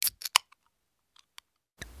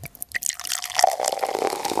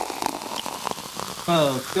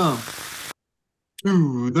Welcome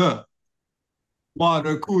to the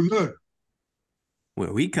water cooler.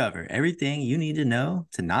 where we cover everything you need to know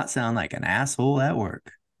to not sound like an asshole at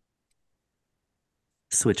work.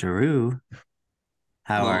 Switcheroo,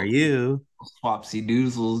 how are Little you? swapsy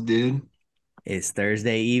doozles, dude. It's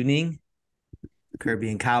Thursday evening. Kirby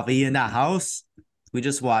and Calvi in the house. We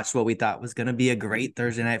just watched what we thought was going to be a great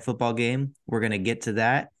Thursday night football game. We're going to get to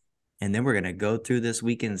that. And then we're going to go through this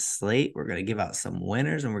weekend's slate. We're going to give out some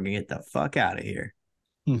winners and we're going to get the fuck out of here.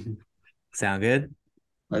 Sound good?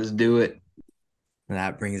 Let's do it. And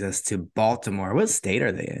that brings us to Baltimore. What state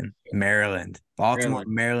are they in? Maryland. Baltimore,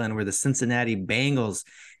 Maryland. Maryland, where the Cincinnati Bengals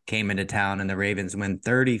came into town and the Ravens win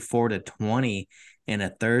 34-20 in a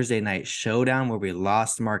Thursday night showdown where we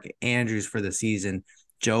lost Mark Andrews for the season.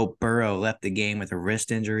 Joe Burrow left the game with a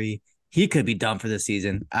wrist injury. He could be done for the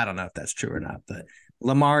season. I don't know if that's true or not, but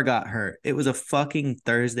Lamar got hurt. It was a fucking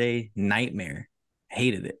Thursday nightmare.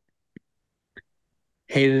 Hated it.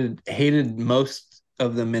 Hated most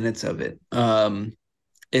of the minutes of it.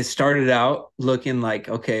 It started out looking like,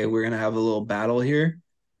 okay, we're gonna have a little battle here,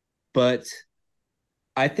 but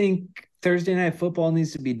I think Thursday night football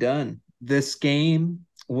needs to be done. This game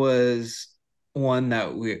was one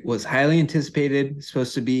that was highly anticipated,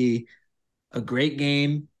 supposed to be a great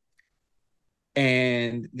game,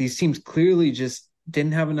 and these teams clearly just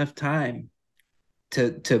didn't have enough time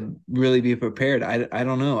to really be prepared. I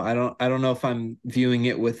don't know. I don't know if I'm viewing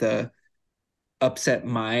it with a upset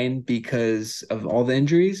mind because of all the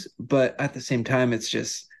injuries, but at the same time, it's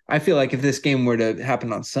just I feel like if this game were to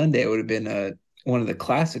happen on Sunday, it would have been one of the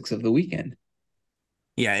classics of the weekend.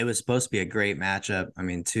 Yeah, it was supposed to be a great matchup. I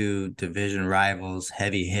mean, two division rivals,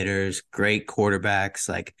 heavy hitters, great quarterbacks,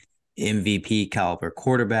 like MVP caliber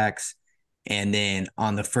quarterbacks. And then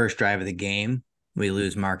on the first drive of the game, we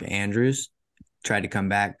lose Mark Andrews. Tried to come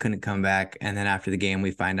back, couldn't come back. And then after the game,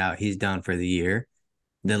 we find out he's done for the year.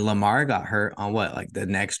 Then Lamar got hurt on what, like the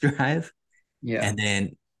next drive? Yeah. And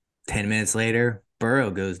then 10 minutes later,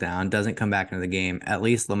 Burrow goes down, doesn't come back into the game. At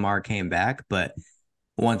least Lamar came back, but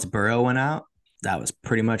once Burrow went out, that was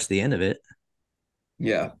pretty much the end of it.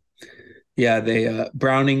 Yeah. Yeah, they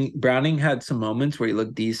Browning had some moments where he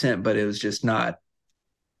looked decent, but it was just not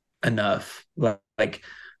enough. Like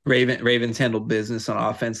Ravens handled business on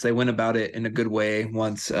offense. They went about it in a good way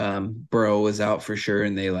once Burrow was out for sure,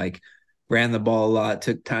 and they like ran the ball a lot,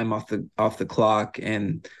 took time off the clock,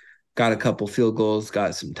 and got a couple field goals,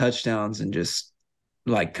 got some touchdowns, and just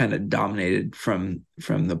like kind of dominated from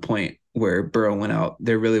the point where Burrow went out.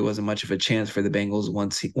 There really wasn't much of a chance for the Bengals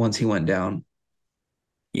once he went down.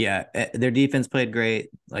 Yeah, their defense played great.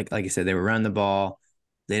 Like you said, they were running the ball.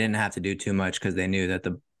 They didn't have to do too much because they knew that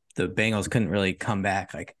the Bengals couldn't really come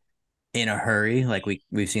back like in a hurry, like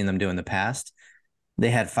we've seen them do in the past. They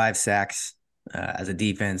had 5 sacks as a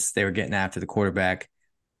defense. They were getting after the quarterback.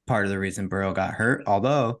 Part of the reason Burrow got hurt.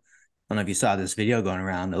 Although I don't know if you saw this video going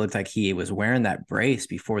around. It looked like he was wearing that brace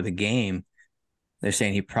before the game. They're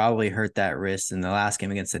saying he probably hurt that wrist in the last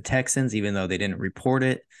game against the Texans, even though they didn't report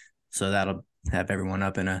it. So that'll have everyone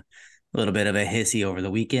up in a little bit of a hissy over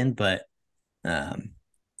the weekend. But um,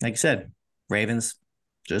 like I said, Ravens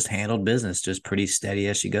just handled business, just pretty steady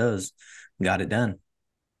as she goes. Got it done.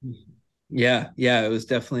 Yeah, yeah, it was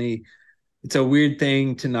definitely it's a weird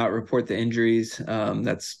thing to not report the injuries.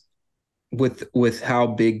 That's with how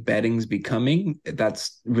big betting's becoming.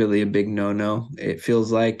 That's really a big no-no. It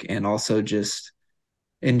feels like, and also just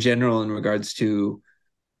in general in regards to,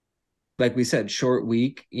 like we said, short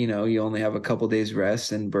week. You only have a couple days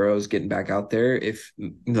rest, and Burrow's getting back out there. If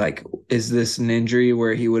like, is this an injury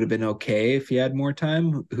where he would have been okay if he had more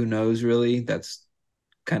time? Who knows? Really, that's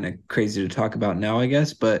kind of crazy to talk about now, I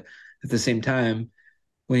guess. But at the same time,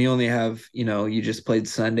 when you only have, you just played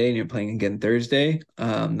Sunday and you're playing again Thursday,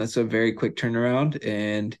 that's a very quick turnaround.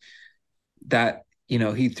 And that,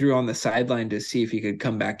 he threw on the sideline to see if he could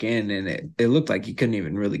come back in, and it looked like he couldn't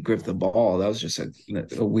even really grip the ball. That was just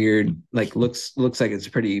a weird, like looks like it's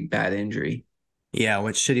a pretty bad injury. Yeah,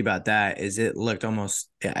 what's shitty about that is it looked almost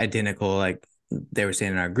identical. Like they were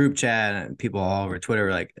saying in our group chat, and people all over Twitter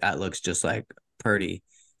were like, that looks just like Purdy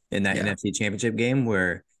in that Yeah, NFC Championship game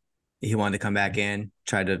where he wanted to come back in,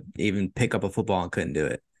 tried to even pick up a football and couldn't do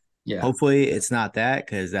it. yeah, Hopefully, it's not that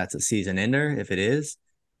because that's a season ender if it is.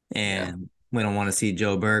 yeah, And we don't want to see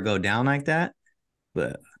Joe Burr go down like that.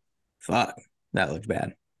 But fuck, that looked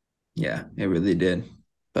bad. yeah. It really did.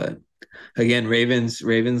 But again, Ravens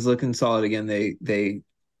looking solid again. They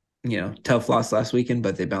tough loss last weekend,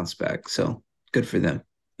 but they bounced back. So good for them.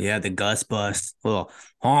 Yeah, the Gus bust, little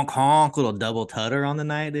honk honk, little double tutter on the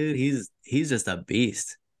night, dude. He's just a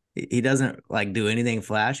beast. He doesn't like do anything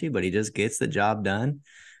flashy, but he just gets the job done.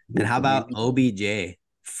 And how about You- OBJ?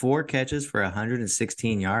 4 catches for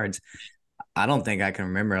 116 yards. I don't think I can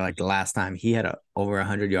remember like the last time he had over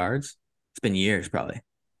 100 yards. It's been years, probably.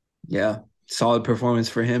 Yeah, solid performance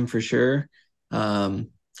for him for sure. Um,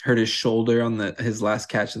 hurt his shoulder on the his last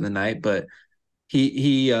catch of the night, but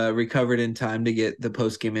he recovered in time to get the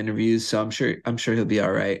post game interviews. So I'm sure he'll be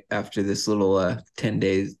all right after this little 10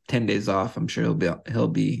 days off. I'm sure he'll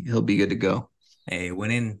be good to go. Hey,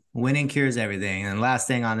 winning cures everything. And last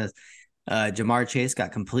thing on this, Jamar Chase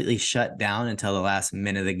got completely shut down until the last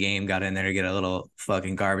minute of the game. Got in there to get a little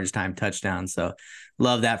fucking garbage time touchdown. So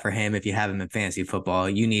love that for him. If you have him in fantasy football,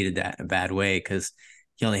 you needed that in a bad way because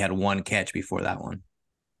he only had 1 catch before that one.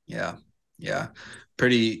 Yeah, yeah,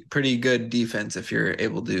 pretty good defense if you're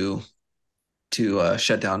able to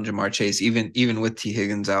shut down Jamar Chase, even with T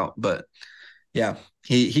Higgins out. But yeah,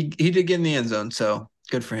 he did get in the end zone, so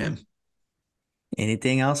good for him.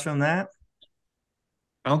 Anything else from that?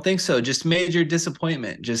 I don't think so. Just major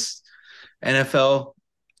disappointment. Just NFL.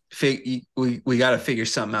 We got to figure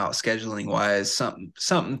something out scheduling wise.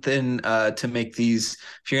 Something to make these.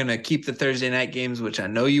 If you're gonna keep the Thursday night games, which I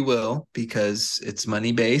know you will, because it's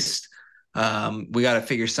money based. We got to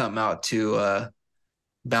figure something out to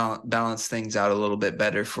balance things out a little bit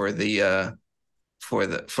better for the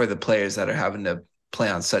players that are having to play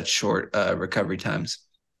on such short recovery times.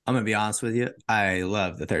 I'm gonna be honest with you. I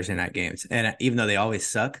love the Thursday night games, and even though they always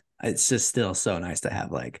suck, it's just still so nice to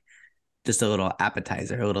have like just a little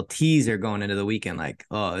appetizer, a little teaser going into the weekend. Like,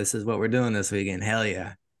 oh, this is what we're doing this weekend. Hell yeah,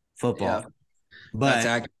 Yeah, football. that's But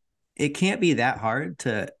accurate. it can't be that hard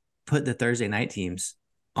to put the Thursday night teams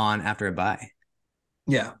on after a bye.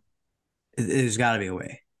 Yeah, There's got to be a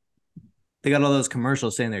way. They got all those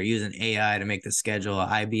commercials saying they're using AI to make the schedule,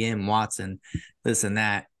 IBM, Watson, this and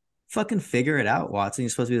that. Fucking figure it out, Watson. You're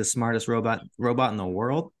supposed to be the smartest robot in the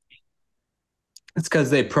world. it's because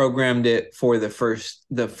they programmed it for the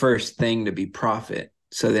first thing to be profit,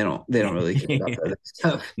 so they don't really care about the other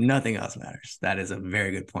stuff. Nothing else matters. That is a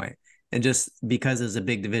very good point. And just because it's a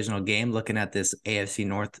big divisional game, looking at this AFC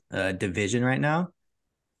North division right now,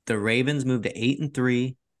 the Ravens moved to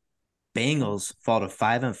 8-3. Bengals fall to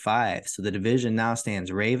 5-5. So the division now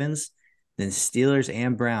stands Ravens, then Steelers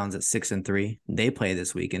and Browns at 6-3. They play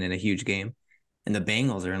this weekend in a huge game. And the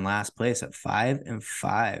Bengals are in last place at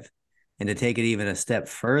 5-5. And to take it even a step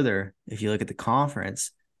further, if you look at the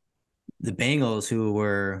conference, the Bengals, who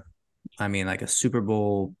were, I mean, like a Super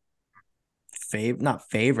Bowl not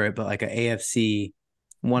favorite, but like a AFC,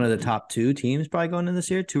 one of the top 2 teams probably going in this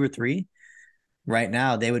year, 2 or 3. Right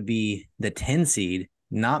now, they would be the 10 seed,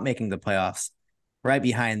 not making the playoffs, right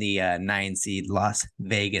behind the 9 seed Las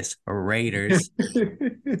Vegas Raiders,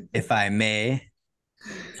 if I may,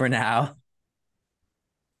 for now.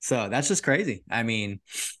 So that's just crazy. I mean,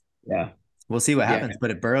 Yeah, we'll see what yeah, happens.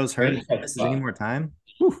 But if Burrow's they're hurt in and a tough misses any spot. more time,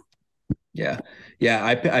 Yeah, yeah.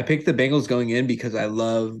 I picked the Bengals going in because I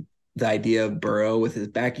love the idea of Burrow with his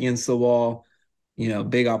back against the wall.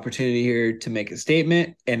 Big opportunity here to make a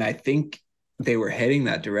statement, and I think they were heading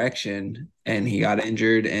that direction, and he got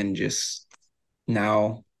injured, and just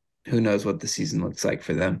now, who knows what the season looks like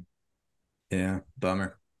for them. yeah,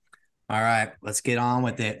 bummer. All right, let's get on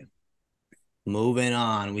with it. Moving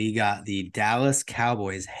on, we got the Dallas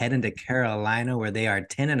Cowboys heading to Carolina, where they are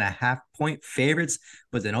 10.5 point favorites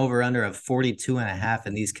with an over under of 42.5.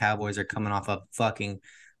 And these Cowboys are coming off a fucking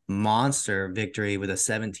monster victory with a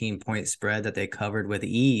 17 point spread that they covered with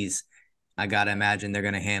ease. I got to imagine they're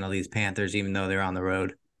going to handle these Panthers, even though they're on the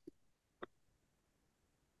road.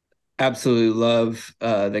 Absolutely love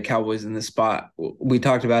the Cowboys in this spot. We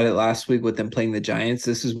talked about it last week with them playing the Giants.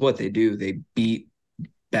 This is what they do. They beat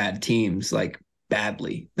bad teams like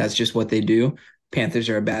badly. That's just what they do. Panthers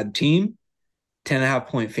are a bad team. 10.5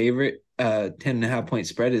 point favorite, 10.5 point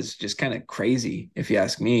spread is just kind of crazy if you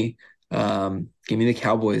ask me. Give me the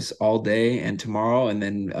Cowboys all day and tomorrow, and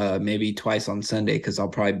then maybe twice on Sunday because I'll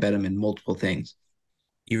probably bet them in multiple things.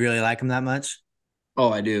 You really like them that much? Oh,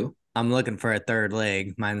 I do. I'm looking for a third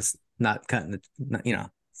leg. Mine's not cutting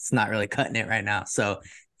it's not really cutting it right now. So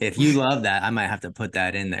if you love that, I might have to put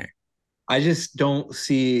that in there. I just don't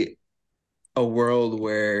see a world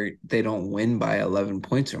where they don't win by 11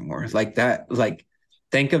 points or more like that. Like,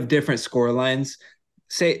 think of different score lines.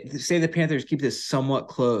 Say the Panthers keep this somewhat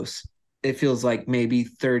close. It feels like maybe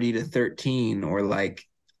 30-13, or like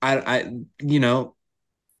I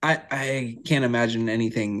I can't imagine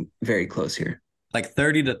anything very close here. like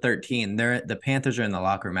 30-13. The Panthers are in the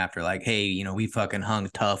locker room after like, hey, we fucking hung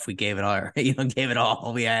tough. We gave it all, gave it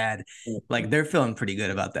all we had. Like they're feeling pretty good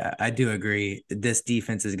about that. I do agree. This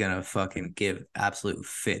defense is gonna fucking give absolute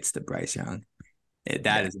fits to Bryce Young. That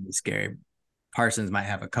Yeah, is gonna be scary. Parsons might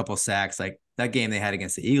have a couple sacks. Like that game they had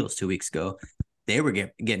against the Eagles 2 weeks ago, they were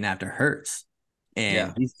getting after Hurts,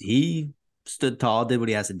 and yeah. he stood tall, did what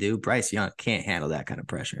he has to do. Bryce Young can't handle that kind of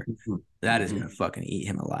pressure. Mhm. That is Mhm. gonna fucking eat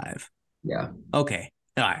him alive. Yeah. Okay.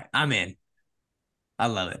 All right. I'm in. I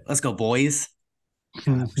love it. Let's go, boys.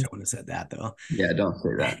 God, I wish I would have said that though. Yeah, don't say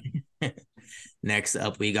that. Next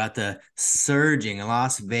up, we got the surging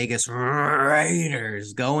Las Vegas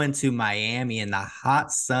Raiders going to Miami in the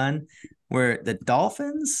hot sun, where the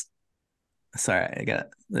Dolphins. Sorry,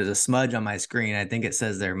 there's a smudge on my screen. I think it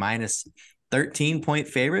says they're minus 13-point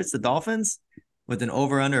favorites, the Dolphins, with an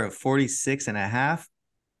over-under of 46 and a half.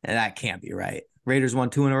 And that can't be right. Raiders won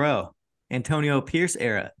 2 in a row. Antonio Pierce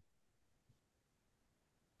era.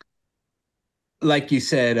 Like you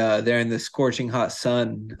said, they're in the scorching hot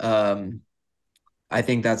sun. I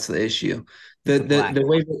think that's the issue. It's The a the the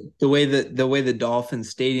blackout. way the way the Dolphin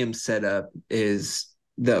Stadium set up is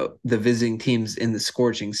the visiting teams in the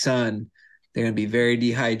scorching sun. They're going to be very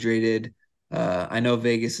dehydrated. I know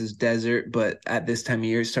Vegas is desert, but at this time of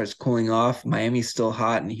year it starts cooling off. Miami's still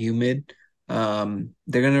hot and humid. They're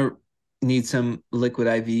going to need some liquid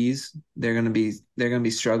IVs. They're going to be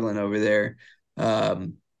struggling over there.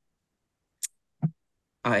 Um,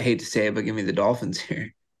 I hate to say it, but give me the Dolphins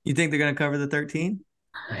here. You think they're going to cover the 13?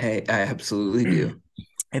 I absolutely do.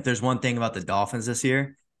 If there's one thing about the Dolphins this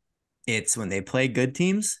year, it's when they play good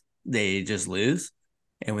teams, they just lose.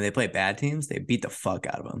 And when they play bad teams, they beat the fuck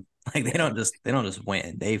out of them. Like Yeah. they don't just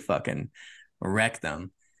win. They fucking wreck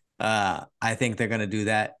them. I think they're gonna do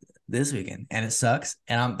that this weekend. And it sucks.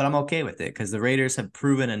 But I'm okay with it because the Raiders have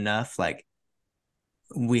proven enough. Like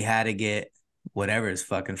we had to get whatever his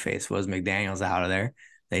fucking face was, McDaniels out of there.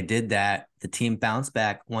 They did that. The team bounced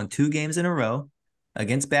back, won 2 games in a row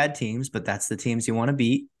against bad teams, but that's the teams you want to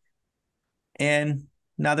beat. And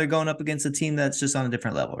now they're going up against a team that's just on a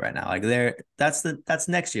different level right now. Like that's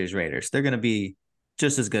next year's Raiders. They're going to be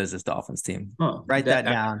just as good as this Dolphins team. Oh, Write that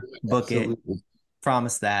that down, book it, absolutely.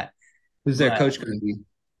 promise that. Who's their But coach going to be?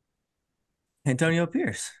 Antonio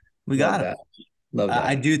Pierce, we Love got him. that. Love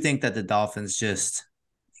I that. do think that the Dolphins just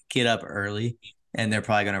get up early and they're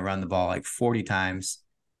probably going to run the ball like 40 times.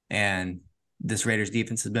 And this Raiders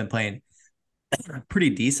defense has been playing pretty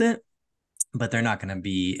decent, but they're not going to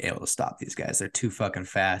be able to stop these guys. They're too fucking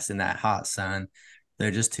fast in that hot sun.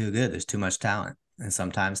 They're just too good. There's too much talent. And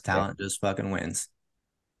sometimes Yeah, talent just fucking wins.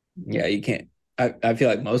 yeah. You can't. I feel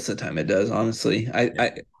like most of the time it does. Honestly,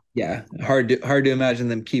 Yeah. yeah. Hard to imagine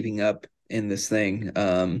them keeping up in this thing.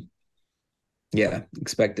 Yeah.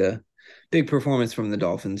 Expect a big performance from the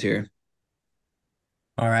Dolphins here.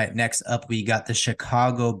 All right. Next up, we got the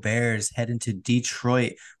Chicago Bears heading to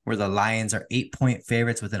Detroit, where the Lions are 8-point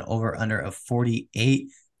favorites with an over under of 48.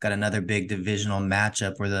 Got another big divisional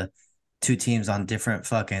matchup where the two teams on different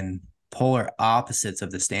fucking polar opposites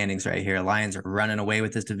of the standings right here. Lions are running away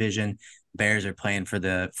with this division. Bears are playing for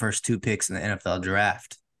the first 2 picks in the NFL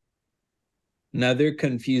draft. Another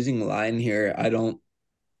confusing line here. I don't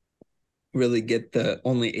really get the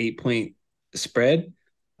only 8-point spread.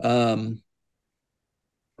 Um,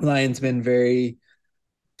 Lions been very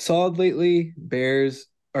solid lately. Bears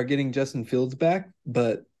are getting Justin Fields back,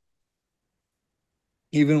 but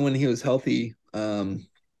even when he was healthy, weren't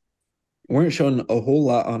showing a whole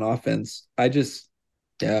lot on offense. Yeah,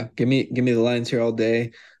 give me the Lions here all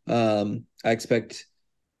day. I expect,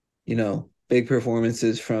 big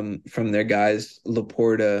performances from their guys,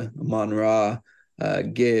 Laporta, Monra,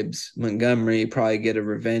 Gibbs, Montgomery. Probably get a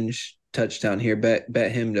revenge touchdown here.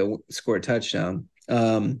 Bet him to score a touchdown.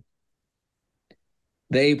 The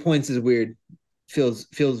 8 points is weird. Feels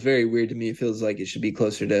very weird to me. It feels like it should be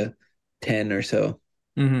closer to 10 or so.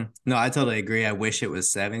 No, I totally agree. I wish it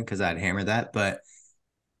was 7 because I'd hammer that. But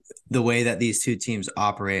the way that these two teams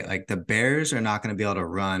operate, like the Bears are not going to be able to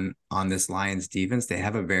run on this Lions defense. They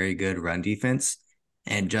have a very good run defense.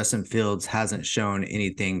 And Justin Fields hasn't shown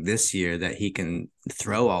anything this year that he can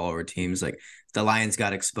throw all over teams. Like the Lions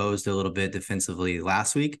got exposed a little bit defensively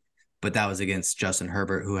last week, but that was against Justin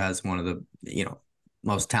Herbert, who has one of the,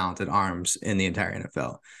 most talented arms in the entire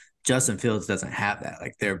NFL. Justin Fields doesn't have that.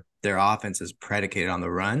 Like their offense is predicated on the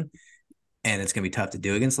run, and it's gonna be tough to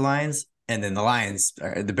do against the Lions. And then the Lions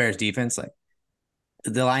or the Bears defense, like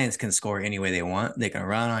the Lions can score any way they want. They can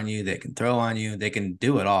run on you, they can throw on you, they can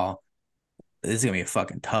do it all. This is gonna be a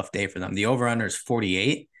fucking tough day for them. The over under is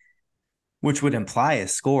 48, which would imply a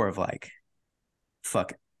score of like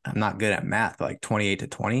fuck I'm not good at math, but like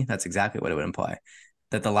 28-20, that's exactly what it would imply.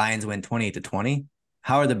 That the Lions win 28-20.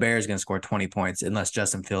 How are the Bears going to score 20 points unless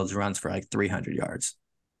Justin Fields runs for like 300 yards?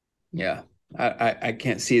 Yeah, I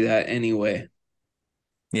can't see that anyway.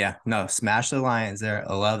 Yeah, no, smash the Lions there.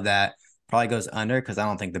 I love that. Probably goes under because I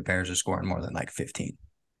don't think the Bears are scoring more than like 15.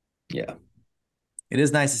 Yeah, It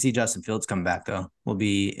is nice to see Justin Fields come back, though. Will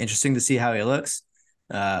be interesting to see how he looks.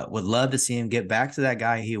 Would love to see him get back to that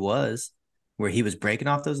guy he was, where he was breaking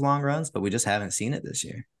off those long runs, but we just haven't seen it this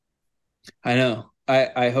year. I know.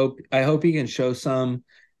 I hope he can show some,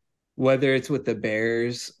 whether it's with the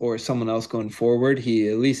Bears or someone else going forward. He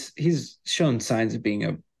at least he's shown signs of being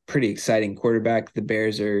a pretty exciting quarterback. The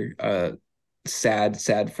Bears are a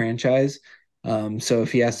sad franchise. So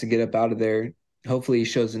if he has to get up out of there, hopefully he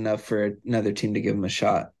shows enough for another team to give him a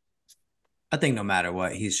shot. I think no matter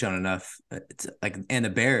what, he's shown enough. Like, and the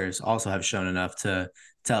Bears also have shown enough to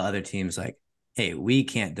tell other teams, like, hey, we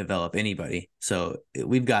can't develop anybody. So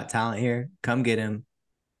we've got talent here. Come get him.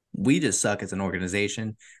 We just suck as an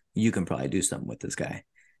organization. You can probably do something with this guy.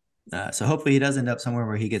 So hopefully he does end up somewhere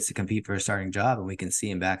where he gets to compete for a starting job and we can see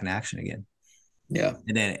him back in action again. Yeah.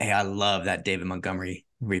 And then, hey, I love that David Montgomery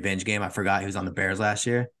revenge game. I forgot he was on the Bears last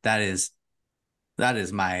year. That is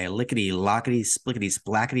my lickety lockety splickety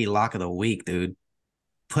splackety lock of the week, dude.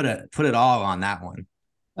 Put it all on that one.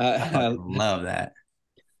 I Uh, fucking love that.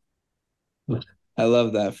 I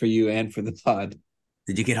love that for you and for the pod.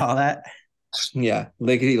 Did you get all that? Yeah.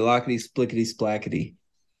 Lickety lockety splickety splackety.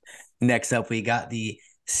 Next up, we got the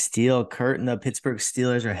steel curtain. The Pittsburgh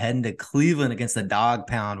Steelers are heading to Cleveland against the Dog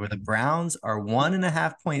Pound, where the Browns are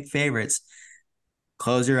 1.5 point favorites.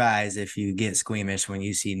 Close your eyes if you get squeamish when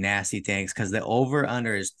you see nasty things, because the over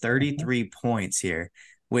under is 33 points here,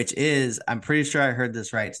 which is, I'm pretty sure I heard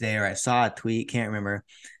this right today, or I saw a tweet, can't remember,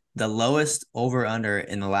 the lowest over under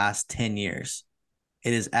in the last 10 years.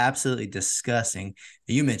 It is absolutely disgusting.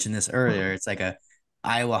 You mentioned this earlier. It's like a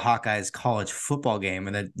Iowa Hawkeyes college football game,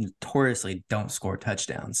 and they notoriously don't score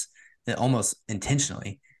touchdowns, they almost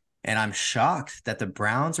intentionally. And I'm shocked that the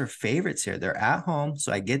Browns are favorites here. They're at home,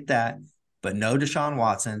 so I get that, but no Deshaun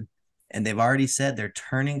Watson. And they've already said they're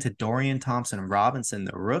turning to Dorian Thompson-Robinson,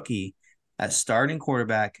 the rookie, as starting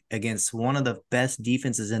quarterback against one of the best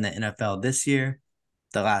defenses in the NFL this year,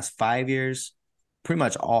 the last 5 years, pretty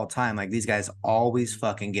much all time. Like, these guys always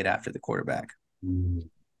fucking get after the quarterback.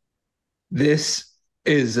 This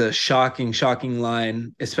is a shocking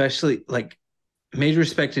line, especially like major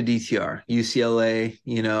respect to DTR, UCLA,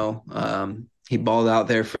 he balled out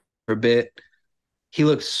there for a bit. He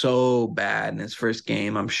looked so bad in his first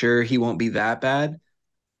game. I'm sure he won't be that bad.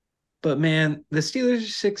 But man, the Steelers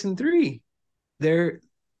are 6-3. They're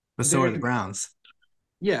But so are they're the Browns.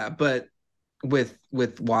 yeah, but with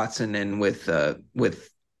Watson and with PJ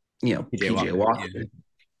PJ Walker. Walker. Yeah.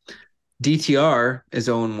 DTR is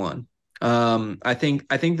 0-1. I think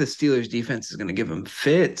the Steelers defense is going to give him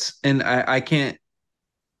fits, and I can't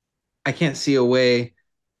see a way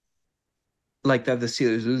like that the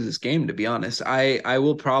Steelers lose this game, to be honest. I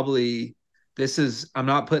will probably I'm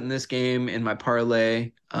not putting this game in my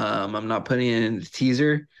parlay. I'm not putting it in the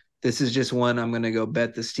teaser. This is just one I'm gonna go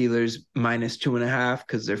bet the Steelers -2.5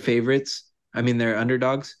 because they're favorites. I mean they're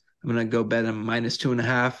underdogs. I'm gonna go bet them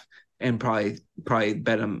 -2.5 and probably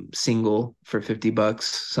bet them single for $50,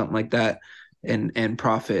 something like that, and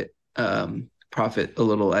profit a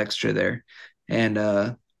little extra there. And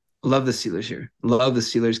love the Steelers here. Love the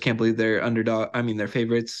Steelers. Can't believe they're underdog. I mean, they're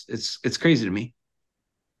favorites. It's crazy to me.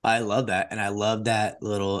 I love that. And I love that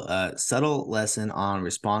little subtle lesson on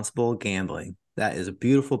responsible gambling. That is a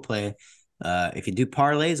beautiful play. If you do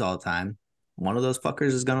parlays all the time, one of those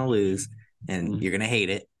fuckers is going to lose and you're going to hate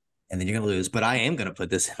it. And then you're going to lose. But I am going to put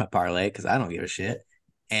this in a parlay because I don't give a shit.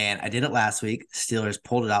 And I did it last week. Steelers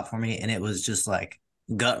pulled it out for me. And it was just like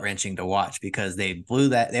gut wrenching to watch because they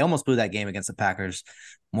almost blew that game against the Packers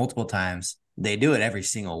multiple times. They do it every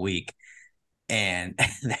single week. And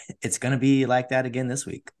it's going to be like that again this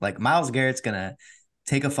week. Like, Myles Garrett's going to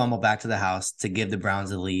take a fumble back to the house to give the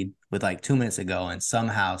Browns a lead with like 2 minutes to go. And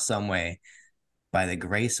somehow, some way, by the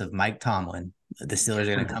grace of Mike Tomlin, the Steelers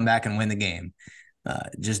are going to come back and win the game.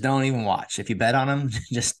 Just don't even watch. If you bet on them,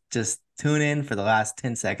 just tune in for the last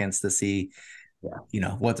 10 seconds to see,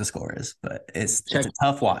 what the score is. But it's a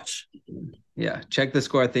tough watch. Yeah, check the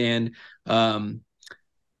score at the end.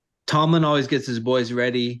 Tomlin always gets his boys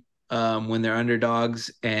ready when they're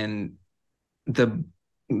underdogs, and the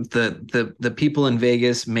people in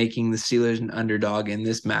Vegas making the Steelers an underdog in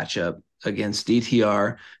this matchup against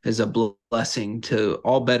DTR is a blessing to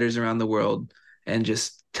all bettors around the world, and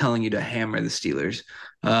just telling you to hammer the Steelers.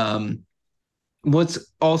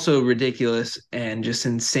 what's also ridiculous and just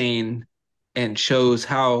insane and shows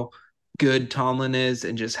how good Tomlin is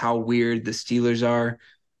and just how weird the Steelers are.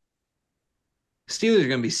 Steelers are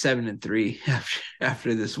going to be 7-3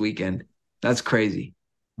 after this weekend. That's crazy.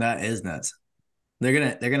 That is nuts.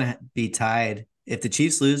 They're gonna be tied if the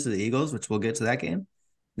Chiefs lose to the Eagles, which we'll get to that game.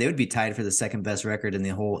 They would be tied for the second best record in the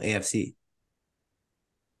whole AFC.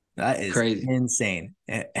 That is Crazy. insane.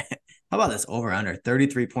 How about this over under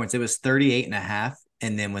 33 points? It was 38 and a half.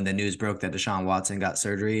 And then when the news broke that Deshaun Watson got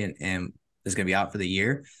surgery and is going to be out for the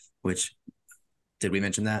year, which did we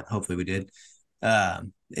mention that? Hopefully we did.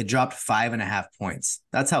 It dropped 5.5 points.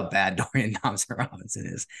 That's how bad Dorian Thompson Robinson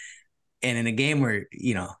is. And in a game where,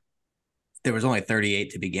 there was only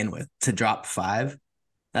 38 to begin with, to drop five,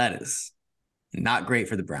 that is not great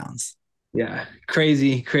for the Browns. Yeah,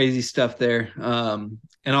 crazy, crazy stuff there.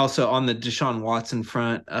 And also on the Deshaun Watson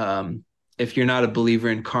front, if you're not a believer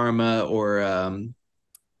in karma or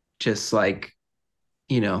just like,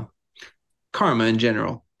 you know, karma in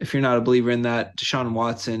general, if you're not a believer in that, Deshaun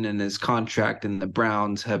Watson and his contract and the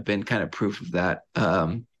Browns have been kind of proof of that.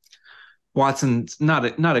 Watson's not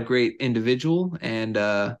a great individual,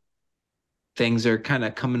 and things are kind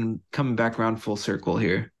of coming back around full circle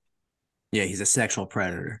here. Yeah, he's a sexual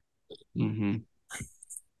predator. Mm-hmm.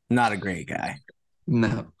 Not a great guy.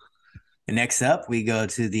 No. And next up, we go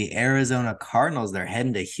to the Arizona Cardinals. They're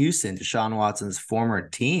heading to Houston, Deshaun Watson's former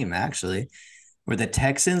team, actually, where the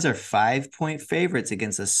Texans are 5-point favorites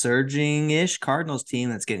against a surging-ish Cardinals team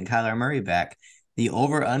that's getting Kyler Murray back. The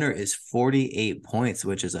over-under is 48 points,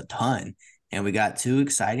 which is a ton. And we got two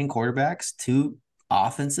exciting quarterbacks, two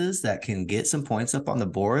offenses that can get some points up on the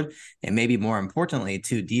board, and maybe more importantly,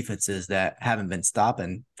 two defenses that haven't been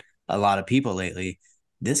stopping a lot of people lately.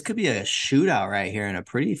 This could be a shootout right here and a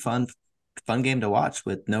pretty fun game to watch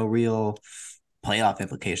with no real playoff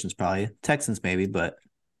implications, probably. Texans maybe, but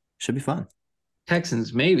should be fun.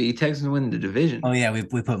 Texans, maybe. Texans win the Oh division. yeah, we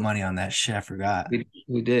put money on that shit. I forgot.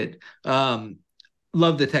 We did.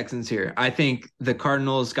 Love the Texans here. I think the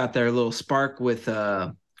Cardinals got their little spark with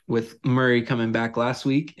Murray coming back last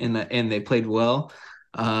week, and they played well.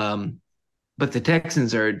 But the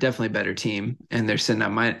Texans are definitely a better team, and they're sitting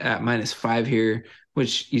at -5 here,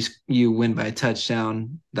 which you win by a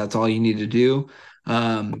touchdown. That's all you need to do.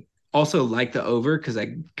 Also like the over because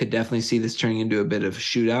I could definitely see this turning into a bit of a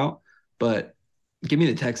shootout. But give me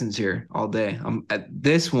the Texans here all day.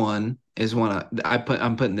 This one is one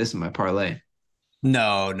I'm putting this in my parlay.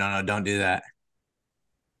 No, no, no, don't do that.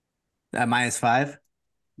 That -5.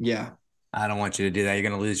 Yeah. I don't want you to do that. You're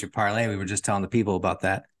going to lose your parlay. We were just telling the people about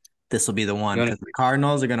that. This will be the one You wanna- because the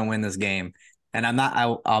Cardinals are going to win this game. And I'm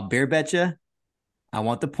not. I'll beer bet you. I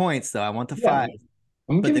want the points though. I want the yeah, 5.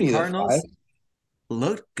 I'm But the giving you the five. Cardinals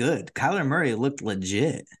looked good. Kyler Murray looked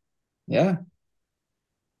legit. Yeah,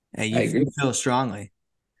 And I you agree. feel strongly.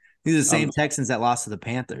 These are the same Um, Texans that lost to the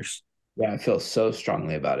Panthers. yeah, I feel so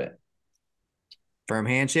strongly about it. Firm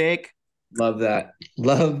handshake. Love that.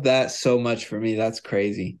 Love that so much for me. That's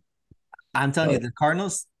crazy. I'm telling you, Like, the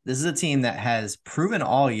Cardinals, this is a team that has proven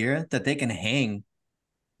all year that they can hang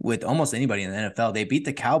with almost anybody in the NFL. They beat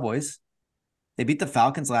the Cowboys. They beat the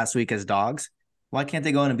Falcons last week as dogs. Why can't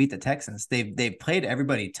they go in and beat the Texans? They've played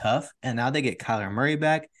everybody tough, and now they get Kyler Murray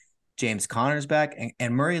back, James Conner's back,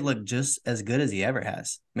 and Murray looked just as good as he ever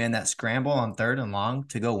has. Man, that scramble on 3rd and long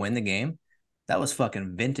to go win the game, that was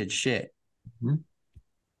fucking vintage shit. mhm.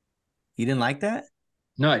 You didn't like that?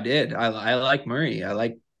 No, I did. I like Murray.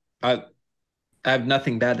 I I have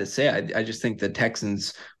nothing bad to say. I just think the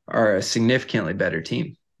Texans are a significantly better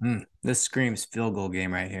team. This screams field goal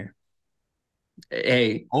game right here.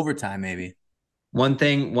 Hey, Overtime, maybe. one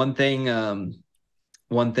thing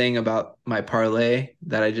about my parlay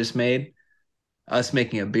that I just made, us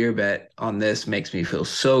making a beer bet on this makes me feel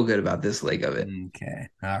so good about this leg of it. Okay.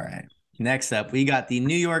 All right. Next up, we got the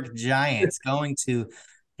New York Giants going to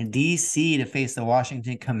DC to face the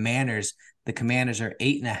Washington Commanders. The Commanders are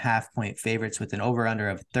 8.5-point favorites with an over-under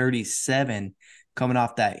of 37 coming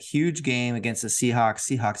off that huge game against the Seahawks.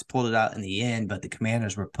 Seahawks pulled it out in the end, but the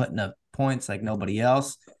Commanders were putting up points like nobody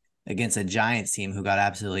else against a Giants team who got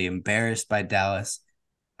absolutely embarrassed by Dallas.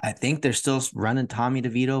 I think they're still running Tommy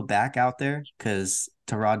DeVito back out there because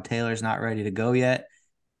Tyrod Taylor's not ready to go yet.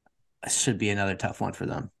 It should be another tough one for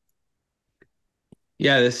them.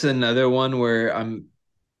 Yeah, this is another one where I'm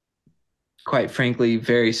quite frankly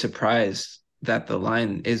very surprised that the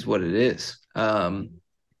line is what it is.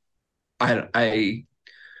 I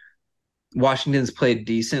Washington's played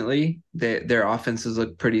decently. Their offenses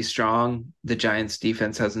look pretty strong. The Giants'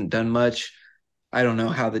 defense hasn't done much. I don't know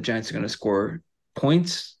how the Giants are going to score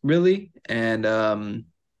points really, and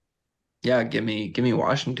Yeah, give me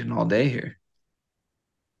Washington all day here.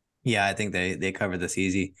 Yeah, I think they cover this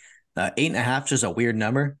easy. 8.5 is just a weird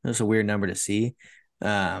number. It's a weird number to see.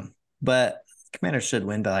 But Commanders should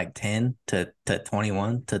win by like 10 to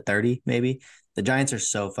 21 to 30, maybe. The Giants are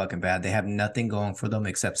so fucking bad. They have nothing going for them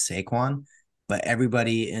except Saquon. But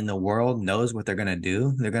everybody in the world knows what they're gonna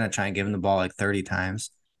do. They're gonna try and give him the ball like 30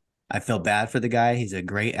 times. I feel bad for the guy. He's a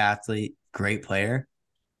great athlete, great player.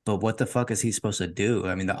 But what the fuck is he supposed to do?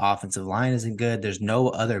 I mean, the offensive line isn't good. There's no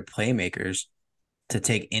other playmakers to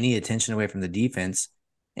take any attention away from the defense.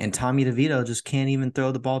 And Tommy DeVito just can't even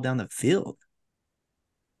throw the ball down the field.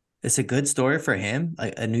 It's a good story for him,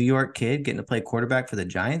 like a New York kid getting to play quarterback for the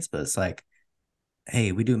Giants, but it's like,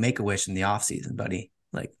 hey, we do make a wish in the offseason, buddy.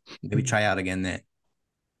 Like maybe try out again then.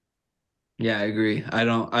 Yeah, I agree. I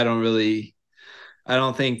don't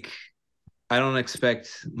think I don't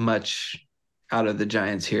expect much out of the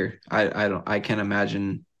Giants here. I can't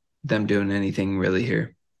imagine them doing anything really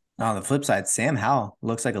here. On the flip side, Sam Howell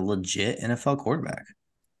looks like a legit NFL quarterback.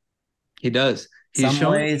 He does. He's Some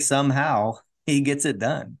shown way, somehow, he gets it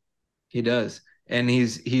done. he does. And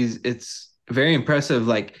he's it's very impressive.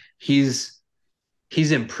 Like he's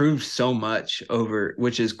improved so much over,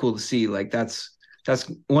 which is cool to see. Like that's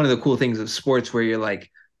one of the cool things of sports where you're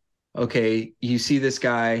like, okay, you see this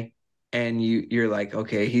guy and you're like,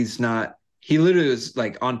 okay, he literally was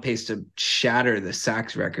like on pace to shatter the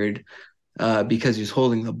sacks record because he's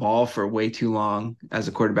holding the ball for way too long as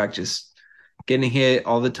a quarterback, just getting hit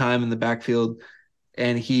all the time in the backfield.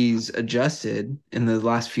 And he's adjusted in the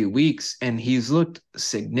last few weeks and he's looked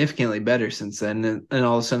significantly better since then. And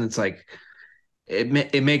all of a sudden it's like,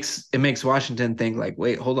 it makes Washington think like,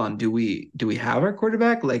 wait, hold on, do we have our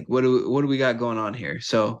quarterback? Like, what do we got going on here?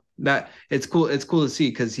 So that it's cool. It's cool to see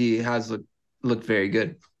because he has looked very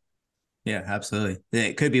good. Yeah, absolutely.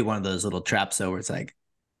 It could be one of those little traps though, where it's like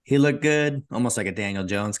he looked good, almost like a Daniel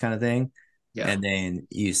Jones kind of thing. Yeah. And then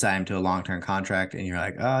you sign him to a long-term contract and you're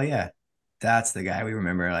like, oh yeah, that's the guy we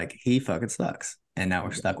remember. Like he fucking sucks. And now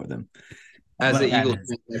we're stuck with him. As the But that Eagles,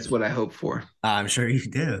 is, that's what I hope for. I'm sure you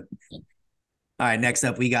do. All right, next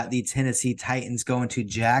up, we got the Tennessee Titans going to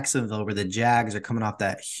Jacksonville, where the Jags are coming off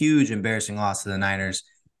that huge, embarrassing loss to the Niners.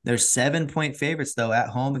 They're 7-point favorites, though, at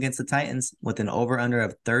home against the Titans with an over-under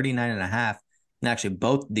of 39.5. And actually,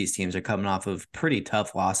 both of these teams are coming off of pretty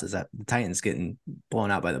tough losses. That the Titans getting blown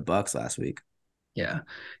out by the Bucks last week. Yeah.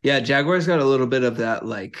 Yeah. Jaguars got a little bit of that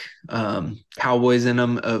like Cowboys in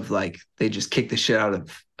them of like they just kick the shit out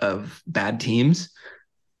of bad teams.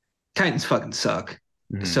 Titans fucking suck.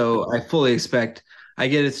 Mm-hmm. So I fully expect I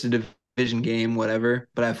get it's a division game, whatever,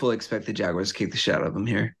 but I fully expect the Jaguars to kick the shit out of them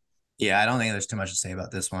here. Yeah, I don't think there's too much to say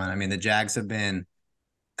about this one. I mean, the Jags have been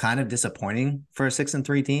kind of disappointing for a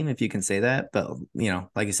 6-3 team, if you can say that. But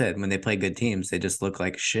like you said, when they play good teams, they just look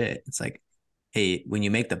like shit. It's like, hey, when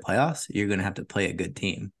you make the playoffs, you're gonna have to play a good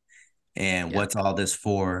team. And Yeah. what's all this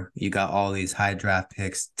for? You got all these high draft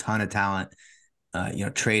picks, ton of talent,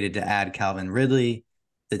 traded to add Calvin Ridley.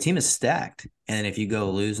 The team is stacked. And if you go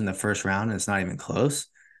lose in the first round and it's not even close,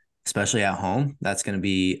 especially at home, that's going to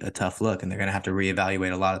be a tough look. And they're going to have to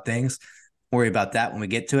reevaluate a lot of things. Worry about that when we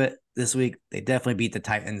get to it this week. They definitely beat the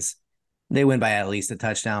Titans. They win by at least a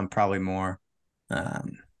touchdown, probably more.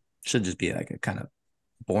 Um, should just be like a kind of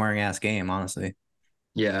boring ass game, honestly.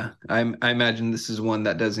 Yeah. I imagine this is one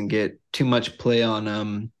that doesn't get too much play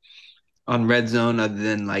on red zone other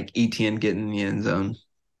than like ETN getting in the end zone.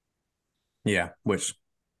 Yeah, which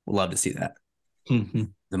we'll love to see that.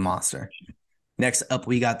 Mhm. The monster. Next up,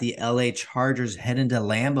 we got the LA Chargers heading to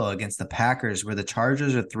Lambeau against the Packers, where the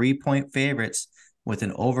Chargers are 3-point favorites with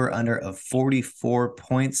an over under of 44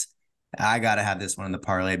 points. I got to have this one in the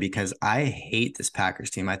parlay because I hate this Packers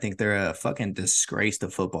team. I think they're a fucking disgrace to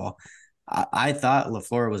football. I thought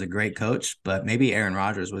LaFleur was a great coach, but maybe Aaron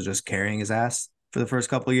Rodgers was just carrying his ass for the first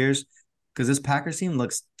couple of years because this Packers team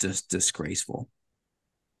looks just disgraceful.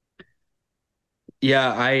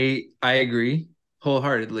 Yeah, I agree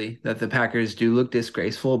wholeheartedly that the Packers do look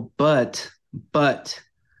disgraceful, but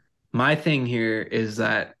my thing here is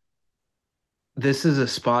that this is a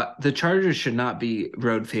spot the Chargers should not be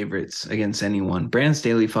road favorites against anyone. Brand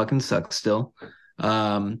Staley fucking sucks still.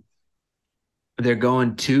 Um, they're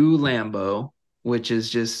going to Lambeau, which is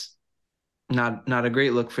just not a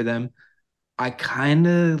great look for them. I kind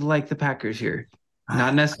of like the Packers here.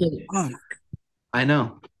 Not necessarily. Fuck. I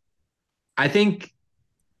know. I think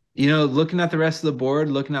looking at the rest of the board,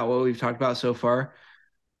 looking at what we've talked about so far,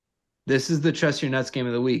 this is the trust your nuts game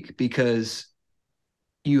of the week because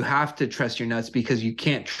you have to trust your nuts because you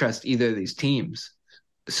can't trust either of these teams.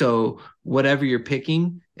 So whatever you're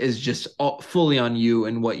picking is just fully on you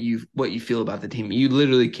and what you feel about the team. You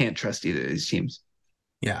literally can't trust either of these teams.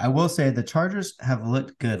 Yeah, I will say the Chargers have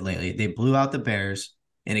looked good lately. They blew out the Bears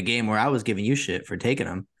in a game where I was giving you shit for taking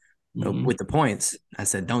them Mm-hmm. with the points. I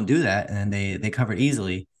said, don't do that. And they covered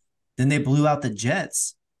easily. Then they blew out the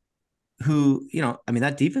Jets, who, I mean,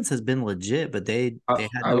 that defense has been legit, but they had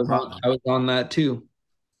I no was on problem. I was on that too.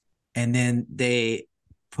 And then they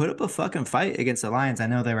put up a fucking fight against the Lions. I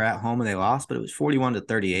know they were at home and they lost, but it was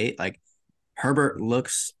 41-38. Like Herbert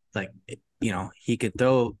looks like, he could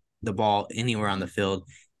throw the ball anywhere on the field.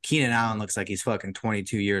 Keenan Allen looks like he's fucking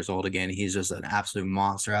 22 years old again. He's just an absolute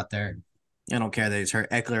monster out there. I don't care that he's hurt.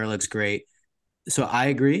 Eckler looks great. So I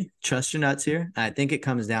agree. Trust your nuts here. I think it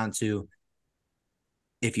comes down to,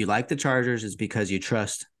 if you like the Chargers, it's because you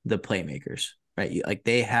trust the playmakers, right? Like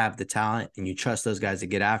they have the talent and you trust those guys to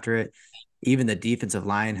get after it. Even the defensive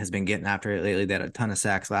line has been getting after it lately. They had a ton of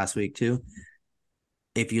sacks last week too.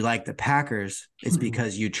 If you like the Packers, it's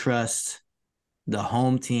because you trust the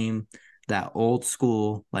home team, that old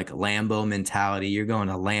school like Lambeau mentality. You're going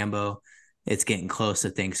to Lambeau. It's getting close to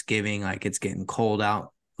Thanksgiving. Like it's getting cold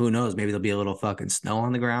out. Who knows? Maybe there'll be a little fucking snow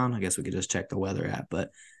on the ground. I guess we could just check the weather app, but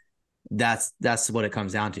that's what it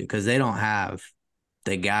comes down to because they don't have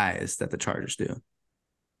the guys that the Chargers do.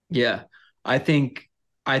 Yeah. I think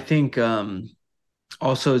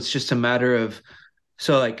also it's just a matter of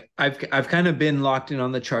so like I've kind of been locked in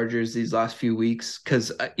on the Chargers these last few weeks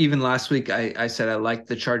because even last week I said I liked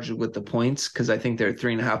the Chargers with the points because I think they're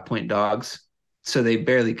 3.5 point dogs. So they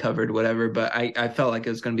barely covered whatever, but I felt like it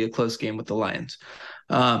was going to be a close game with the Lions.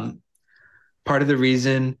 Um, Part of the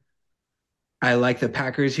reason I like the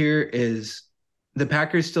Packers here is the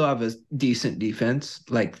Packers still have a decent defense.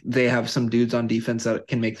 Like they have some dudes on defense that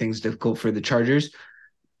can make things difficult for the Chargers.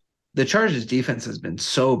 The Chargers defense has been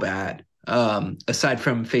so bad. Aside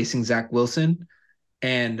from facing Zach Wilson,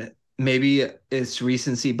 and maybe it's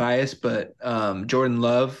recency bias, but Jordan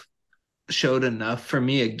Love showed enough for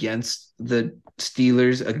me against the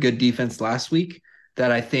Steelers, a good defense last week,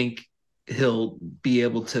 that I think he'll be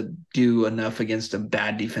able to do enough against a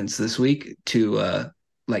bad defense this week to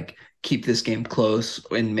like keep this game close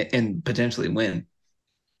and potentially win.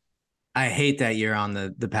 I hate that you're on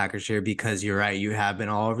the Packers here because you're right. You have been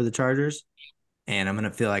all over the Chargers, and I'm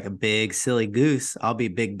gonna feel like a big silly goose. I'll be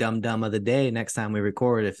big dumb dumb of the day next time we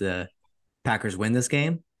record if the Packers win this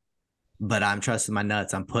game. But I'm trusting my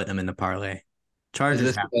nuts. I'm putting them in the parlay. Is Chargers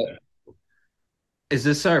this have is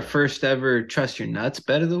this our first ever trust your nuts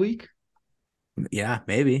bet of the week? yeah,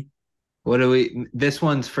 maybe. What do we? This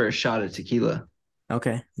one's for a shot of tequila.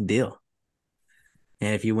 Okay, deal.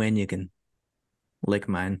 And if you win, you can lick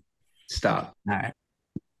mine. Stop. All right.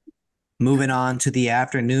 Moving on to the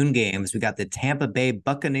afternoon games, we got the Tampa Bay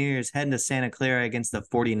Buccaneers heading to Santa Clara against the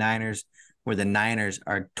 49ers, where the Niners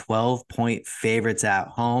are 12-point favorites at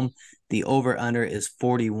home. The over-under is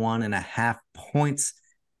 41.5 points.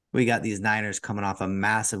 We got these Niners coming off a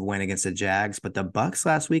massive win against the Jags, but the Bucs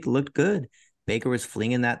last week looked good. Baker was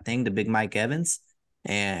flinging that thing to Big Mike Evans,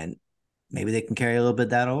 and maybe they can carry a little bit of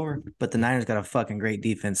that over. But the Niners got a fucking great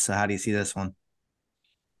defense, so how do you see this one?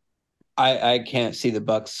 I can't see the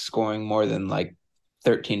Bucks scoring more than like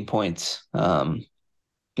 13 points. Niners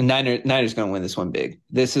going to win this one big.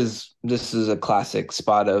 This is a classic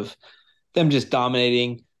spot of them just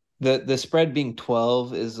dominating. The spread being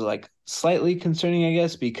 12 is like slightly concerning, I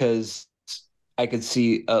guess, because I could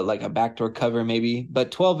see like a backdoor cover maybe,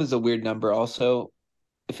 but 12 is a weird number also.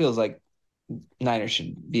 It feels like Niners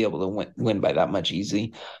should be able to win by that much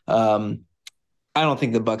easy. Um, I don't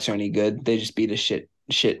think the Bucks are any good. They just beat a shit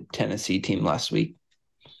Tennessee team last week.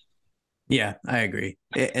 Yeah, I agree.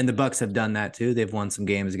 And the Bucks have done that too. They've won some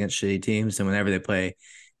games against shitty teams, and whenever they play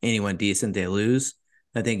anyone decent, they lose.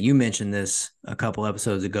 I think you mentioned this a couple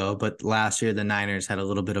episodes ago, but last year the Niners had a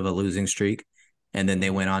little bit of a losing streak, and then they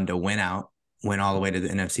went on to went all the way to the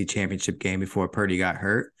NFC Championship game before Purdy got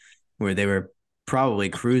hurt, where they were probably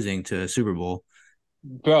cruising to a Super Bowl.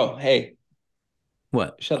 Bro, hey,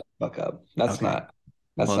 What? shut the fuck up. That's Okay. not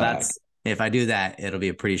that's Well, not accurate. that's if I do that, it'll be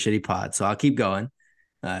a pretty shitty pod. So I'll keep going.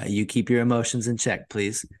 You keep your emotions in check,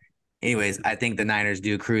 please. Anyways, I think the Niners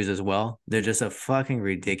do cruise as well. They're just a fucking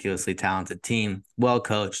ridiculously talented team, well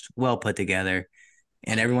coached, well put together,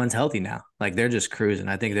 and everyone's healthy now. Like they're just cruising.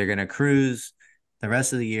 I think they're going to cruise the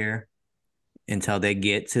rest of the year until they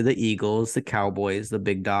get to the Eagles, the Cowboys, the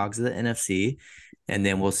big dogs of the NFC, and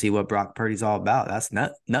then we'll see what Brock Purdy's all about. That's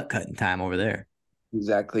nut cutting time over there.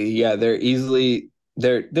 Exactly. Yeah, they're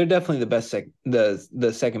definitely the best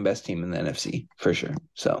the second best team in the NFC for sure.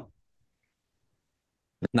 So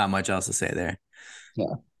Not much else to say there.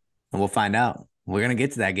 yeah. And we'll find out. We're gonna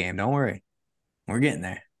get to that game. Don't worry. We're getting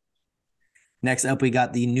there. Next up, we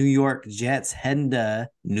got the New York Jets heading to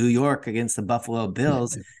New York against the Buffalo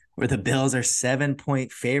Bills, where the Bills are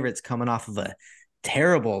 7-point favorites coming off of a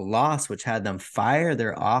terrible loss, which had them fire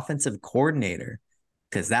their offensive coordinator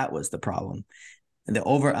because that was the problem. And the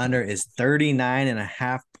over-under is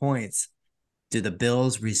 39.5 points. Do the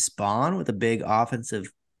Bills respond with a big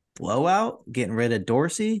offensive blowout, getting rid of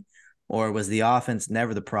Dorsey? Or was the offense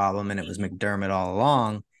never the problem and it was McDermott all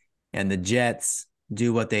along? And the Jets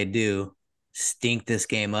do what they do, stink this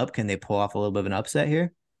game up. Can they pull off a little bit of an upset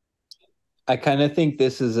here? I kind of think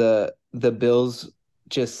this is the Bills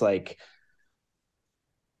just like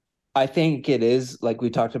I think it is like we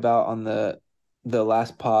talked about on the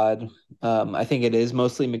last pod. I think it is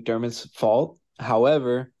mostly McDermott's fault.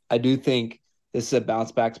 However, I do think this is a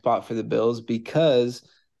bounce back spot for the Bills because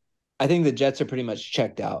I think the Jets are pretty much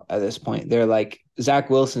checked out at this point. They're like Zach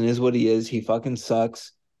Wilson is what he is. He fucking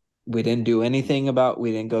sucks. We didn't do anything about.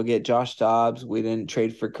 We didn't go get Josh Dobbs. We didn't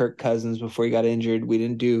trade for Kirk Cousins before he got injured. We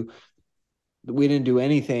didn't do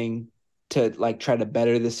anything to like try to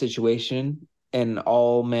better the situation. And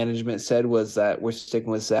all management said was that we're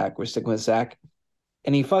sticking with Zach. We're sticking with Zach.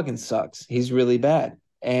 And he fucking sucks. He's really bad.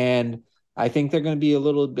 And I think they're going to be a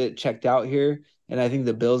little bit checked out here. And I think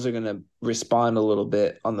the Bills are going to respond a little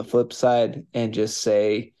bit on the flip side and just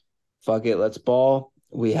say, fuck it, let's ball.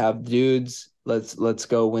 We have dudes. Let's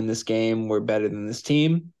go win this game. We're better than this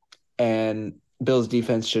team. And Bills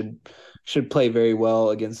defense should play very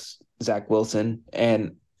well against Zach Wilson.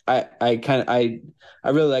 And I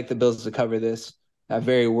really like the Bills to cover this. At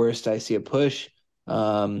very worst, I see a push.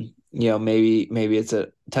 Maybe it's a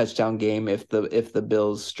touchdown game if the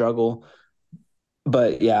Bills struggle.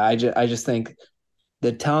 But yeah, I just think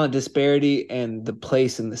the talent disparity and the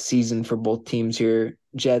place in the season for both teams here,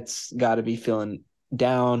 Jets got to be feeling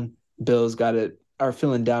down. Bills are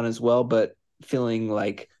feeling down as well, but feeling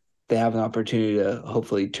like they have an opportunity to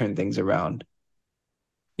hopefully turn things around.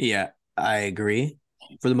 Yeah, I agree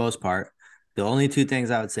for the most part. The only two things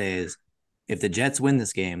I would say is if the Jets win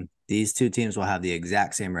this game, these two teams will have the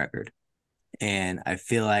exact same record. And I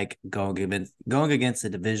feel like going against a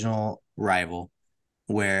divisional rival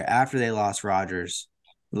where after they lost Rodgers,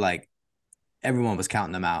 like everyone was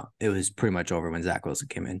counting them out. It was pretty much over when Zach Wilson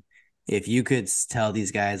came in. If you could tell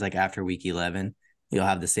these guys like after week 11, you'll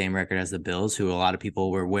have the same record as the Bills, who a lot of people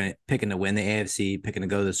were picking to win the AFC, picking to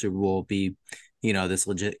go to the Super Bowl, be, this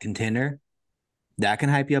legit contender. That can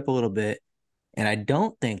hype you up a little bit. And I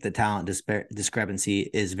don't think the talent discrepancy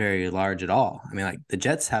is very large at all. I mean, like the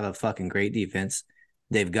Jets have a fucking great defense.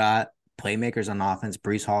 They've got playmakers on offense.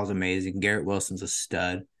 Breece Hall is amazing. Garrett Wilson's a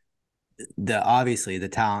stud. Obviously the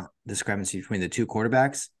talent discrepancy between the two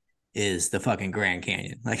quarterbacks is the fucking Grand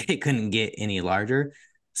Canyon. Like it couldn't get any larger.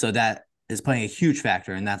 So that is playing a huge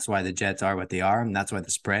factor. And that's why the Jets are what they are. And that's why the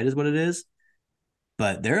spread is what it is.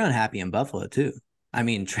 But they're unhappy in Buffalo too. I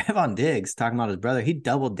mean, Trevon Diggs talking about his brother, he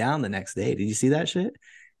doubled down the next day. Did you see that shit?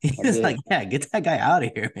 He was like, yeah, get that guy out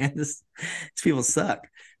of here, man. These people suck.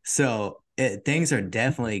 So things are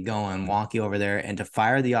definitely going wonky over there. And to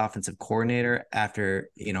fire the offensive coordinator after,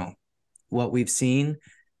 what we've seen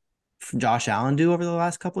Josh Allen do over the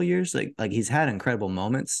last couple of years, like he's had incredible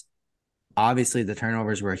moments. Obviously, the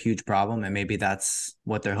turnovers were a huge problem, and maybe that's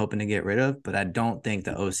what they're hoping to get rid of. But I don't think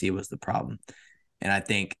the OC was the problem. And I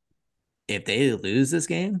think if they lose this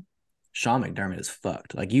game, Sean McDermott is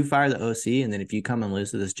fucked. Like you fire the OC, and then if you come and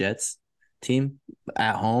lose to this Jets team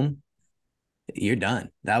at home, you're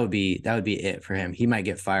done. That would be it for him. He might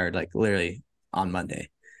get fired like literally on Monday.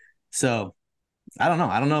 So I don't know.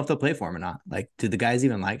 I don't know if they'll play for him or not. Like, do the guys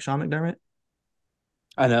even like Sean McDermott?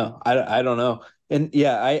 I know. I don't know. And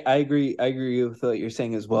yeah, I agree. I agree with what you're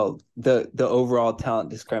saying as well. The overall talent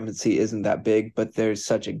discrepancy isn't that big, but there's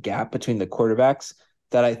such a gap between the quarterbacks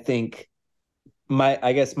that I think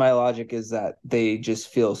I guess my logic is that they just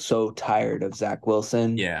feel so tired of Zach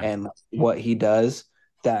Wilson Yeah. and what he does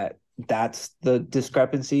that's the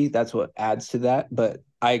discrepancy. That's what adds to that. But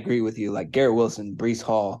I agree with you. Like Garrett Wilson, Breece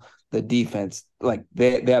Hall, the defense, like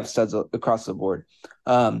they have studs across the board.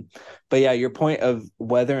 But yeah, your point of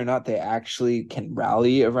whether or not they actually can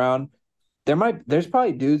rally around, there's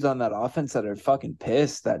probably dudes on that offense that are fucking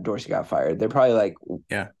pissed that Dorsey got fired. They're probably like,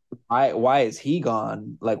 Yeah. why is he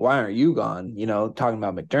gone? Like, why aren't you gone? Talking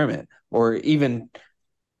about McDermott, or even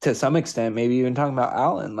to some extent, maybe even talking about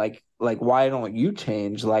Allen. Like why don't you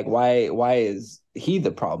change? Like, why is he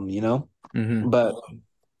the problem? Mm-hmm. But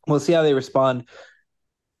we'll see how they respond.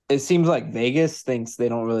 It seems like Vegas thinks they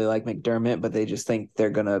don't really like McDermott, but they just think they're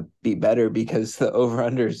gonna be better because the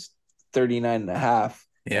over/under's 39.5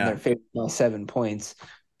 and Yeah. they're favored by 7 points.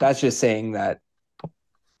 That's just saying that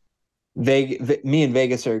Me and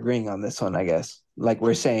Vegas are agreeing on this one, I guess. Like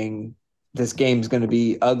we're saying this game's going to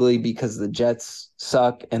be ugly because the Jets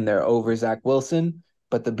suck and they're over Zach Wilson,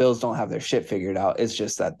 but the Bills don't have their shit figured out. It's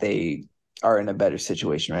just that they are in a better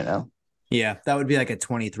situation right now. Yeah, that would be like a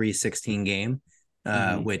 23-16 game,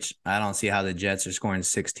 Hmm. which I don't see how the Jets are scoring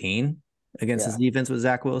 16 against this Yeah, defense with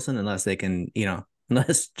Zach Wilson unless they can,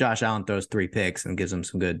 unless Josh Allen throws 3 picks and gives them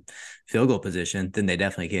some good field goal position, then they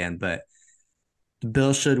definitely can. But the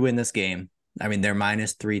Bills should win this game. I mean, they're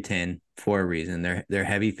minus 310 for a reason. They're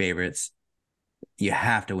heavy favorites. You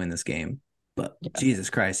have to win this game. But yeah, Jesus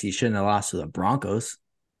Christ, he shouldn't have lost to the Broncos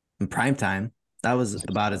in prime time. That was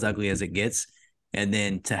about as ugly as it gets. And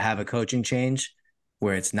then to have a coaching change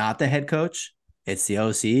where it's not the head coach, it's the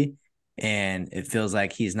OC, and it feels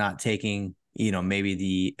like he's not taking, maybe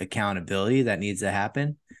the accountability that needs to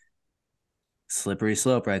happen. Slippery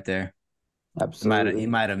slope right there. He absolutely.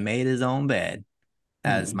 might have made his own bed,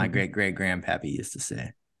 as my Hmm. great great grandpappy used to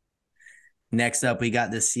say. Next up, we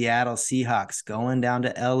got the Seattle Seahawks going down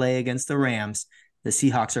to LA against the Rams. The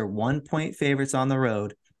Seahawks are 1 point favorites on the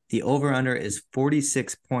road. The over under is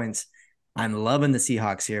 46 points. I'm loving the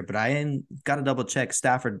Seahawks here, but I got to double check.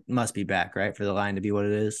 Stafford must be back, right, for the line to be what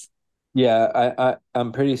it is. Yeah,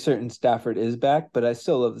 I'm pretty certain Stafford is back, but I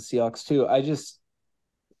still love the Seahawks too.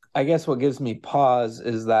 I guess what gives me pause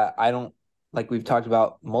is that I don't, like we've talked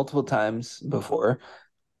about multiple times before.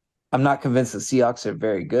 I'm not convinced the Seahawks are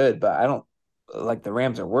very good, but I don't like the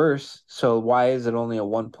Rams are worse. So why is it only a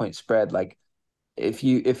 1 point spread? Like if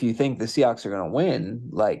you think the Seahawks are gonna win,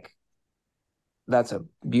 like that's a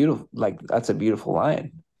beautiful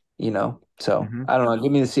line, you know? So Mm-hmm. I don't know.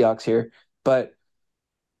 Give me the Seahawks here. But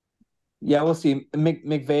yeah, we'll see.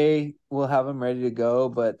 McVay will have them ready to go,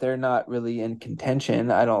 but they're not really in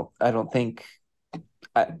contention. I don't think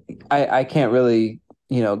I I can't really,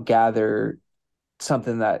 gather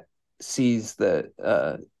something that sees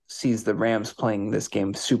the sees the Rams playing this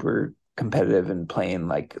game super competitive and playing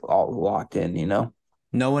like all locked in.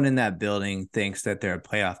 No one in that building thinks that they're a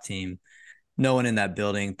playoff team. No one in that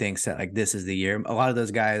building thinks that like this is the year. A lot of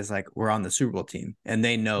those guys like were on the Super Bowl team and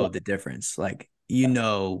they know Yeah. the difference. Like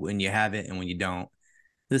when you have it and when you don't.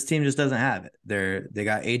 This team just doesn't have it. They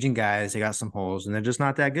got aging guys, they got some holes, and they're just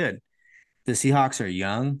not that good. The Seahawks are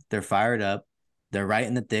young, they're fired up, they're right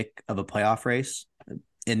in the thick of a playoff race.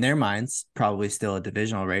 In their minds, probably still a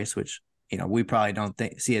divisional race, which we probably don't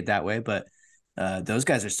see it that way, but those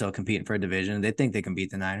guys are still competing for a division. They think they can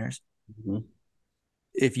beat the Niners. Mhm.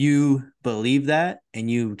 If you believe that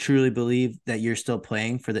and you truly believe that you're still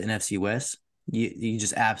playing for the NFC West, you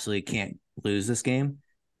just absolutely can't lose this game.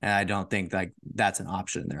 And I don't think like that's an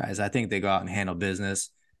option in their eyes. I think they go out and handle business.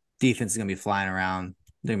 Defense is gonna be flying around.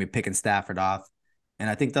 They're gonna be picking Stafford off. And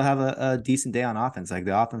I think they'll have a decent day on offense. Like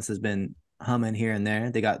the offense has been humming here and there.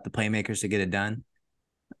 They got the playmakers to get it done.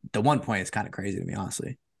 The 1 point is kind of crazy to me,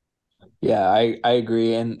 honestly. Yeah, I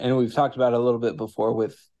agree. And we've talked about it a little bit before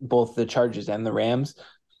with both the Chargers and the Rams.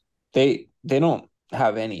 They don't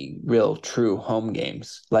have any real true home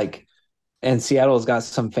games. Like and Seattle's got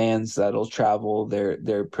some fans that'll travel.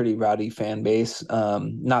 They're pretty rowdy fan base.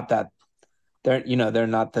 Not that they're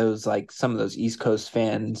not those like some of those East Coast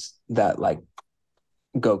fans that like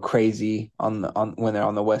go crazy on when they're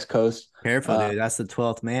on the West Coast. Careful, Uh, dude. That's the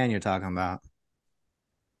 12th man you're talking about.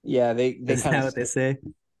 yeah, they Isn't kind that of what they say?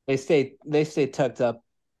 they stay tucked up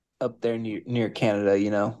there near Canada.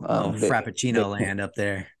 Oh, They Frappuccino can't. land up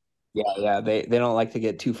there. Yeah. They don't like to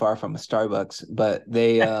get too far from a Starbucks, but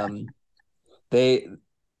they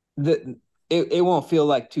the it won't feel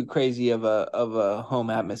like too crazy of a home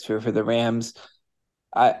atmosphere for the Rams.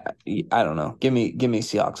 I I don't know. Give me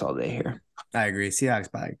Seahawks all day here. I agree.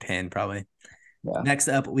 Seahawks by like 10, probably. Yeah. Next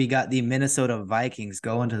up, we got the Minnesota Vikings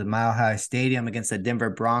going to the Mile High Stadium against the Denver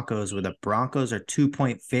Broncos, where the Broncos are 2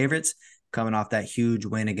 point favorites coming off that huge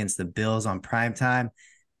win against the Bills on prime time.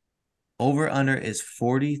 Over under is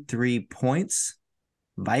 43 points.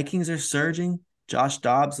 Vikings are surging. Josh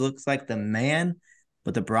Dobbs looks like the man,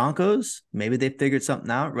 but the Broncos, maybe they figured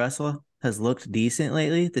something out. Russell has looked decent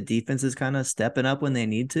lately. The defense is kind of stepping up when they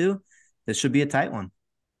need to. This should be a tight one.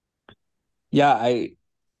 Yeah,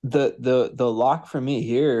 the lock for me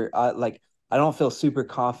here, I don't feel super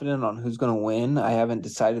confident on who's going to win. I haven't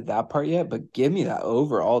decided that part yet, but give me that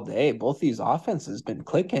over all day. Both these offenses been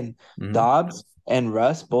clicking. Mm-hmm. Dobbs and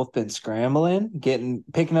Russ both been scrambling,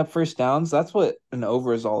 picking up first downs. That's what an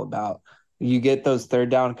over is all about. You get those third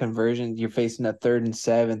down conversions, you're facing a 3rd and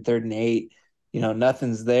 7, 3rd and 8,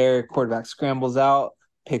 nothing's there. Quarterback scrambles out,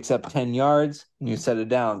 picks up 10 yards, new set of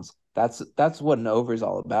downs. That's what an over is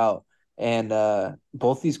all about. And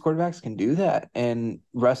both these quarterbacks can do that. And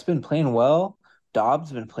Russ been playing well.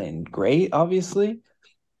 Dobbs been playing great, obviously.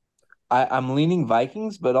 I'm leaning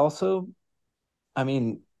Vikings, but also, I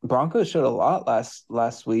mean, Broncos showed a lot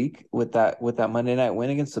last week with that Monday night win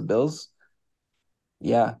against the Bills.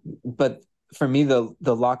 Yeah, but for me, the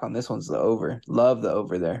lock on this one's the over. Love the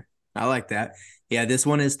over there. I like that. Yeah, this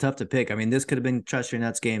one is tough to pick. I mean, this could have been trust your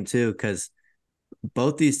nuts game too, because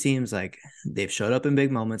both these teams, like, they've showed up in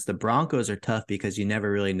big moments. The Broncos are tough because you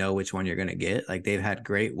never really know which one you're going to get. Like, they've had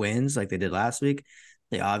great wins like they did last week.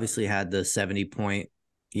 They obviously had the 70-point,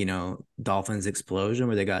 Dolphins explosion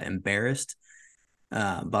where they got embarrassed.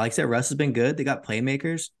 But like I said, Russ has been good. They got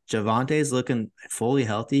playmakers. Javante's looking fully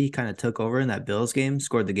healthy. He kind of took over in that Bills game,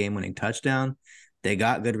 scored the game-winning touchdown. They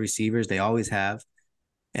got good receivers. They always have.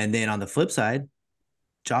 And then on the flip side,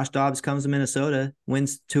 Josh Dobbs comes to Minnesota,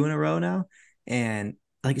 wins 2 in a row now. And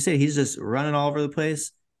like you said, he's just running all over the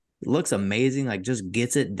place. Looks amazing, like just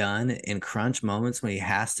gets it done in crunch moments when he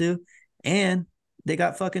has to. And they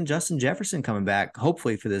got fucking Justin Jefferson coming back,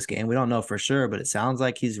 hopefully for this game. We don't know for sure, but it sounds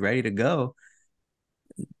like he's ready to go.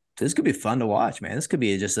 This could be fun to watch, man. This could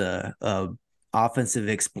be just a offensive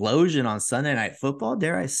explosion on Sunday Night Football,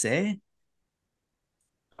 dare I say.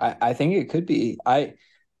 I think it could be. I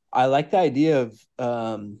like the idea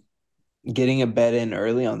of getting a bet in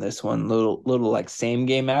early on this one, little like same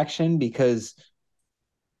game action because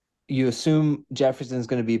you assume Jefferson's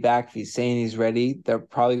going to be back. If he's saying he's ready, they're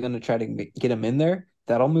probably going to try to get him in there.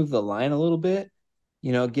 That'll move the line a little bit.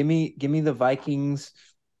 Give me the Vikings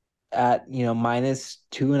at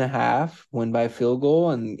 -2.5, win by field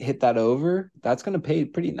goal, and hit that over. That's going to pay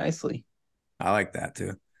pretty nicely. I like that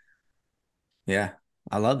too. Yeah,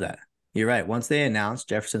 I love that. You're right. Once they announce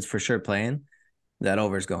Jefferson's for sure playing, that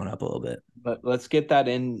over's going up a little bit. But let's get that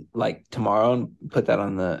in like tomorrow and put that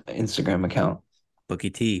on the Instagram account. Bookie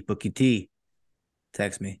T,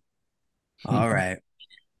 text me. All right.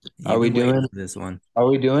 Are You've we been waiting doing? for this one. Are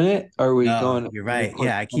we doing it? Or are we No, going? you're right.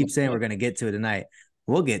 Yeah, I keep saying we're going to get to it tonight.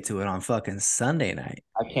 We'll get to it on fucking Sunday night.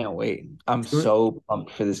 I can't wait. I'm Tune, so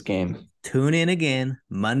pumped for this game. tune in again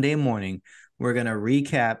Monday morning. We're going to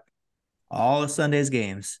recap all of Sunday's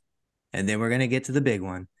games, and then we're going to get to the big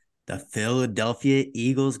one. The Philadelphia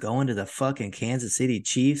Eagles going to the fucking Kansas City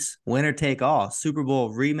Chiefs. Winner take all. Super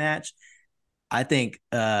Bowl rematch. I think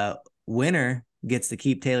winner gets to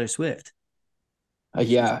keep Taylor Swift.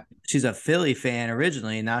 Yeah, She's a Philly fan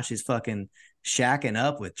originally, and now she's fucking shacking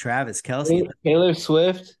up with Travis Kelce. Taylor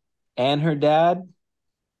Swift and her dad,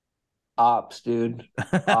 ops, dude.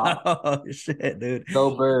 Ops. Oh shit, dude.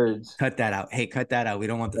 Go Birds. Cut that out. Hey, cut that out. We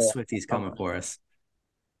don't want the Yeah. Swifties coming for us.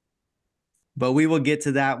 But we will get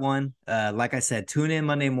to that one. Like I said, tune in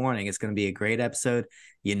Monday morning. It's going to be a great episode.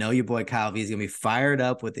 You know your boy Kyle V is going to be fired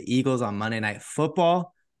up with the Eagles on Monday Night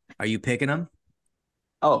Football. Are you picking them?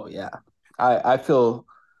 Oh yeah. I feel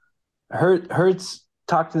Hurts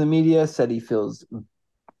talked to the media, said he feels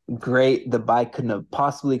great. The bye couldn't have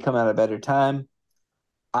possibly come at a better time.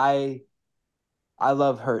 I I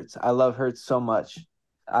love Hurts. I love Hurts so much.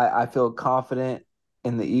 I feel confident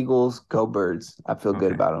in the Eagles. Go Birds. I feel good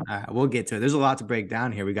Okay. about them. All right. We'll get to it. There's a lot to break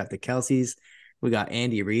down here. We got the Kelseys. We got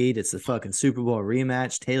Andy Reid. It's the fucking Super Bowl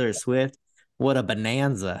rematch. Taylor Swift. What a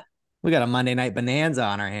bonanza. We got a Monday night bonanza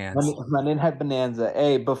on our hands. Monday Night Bonanza.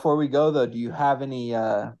 Hey, before we go though, do you have any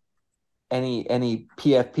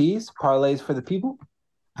PFPs parlays for the people?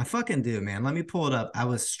 I fucking do, man. Let me pull it up. I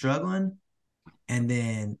was struggling and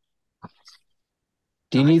then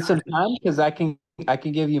Do you I need got some it. time? Because I can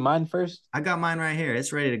give you mine first. I got mine right here.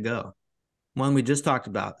 It's ready to go. One we just talked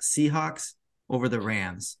about, Seahawks over the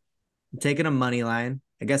Rams. I'm taking a money line.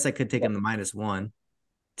 I guess I could take them to -1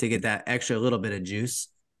 to get that extra little bit of juice.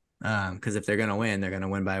 Because if they're gonna win, they're gonna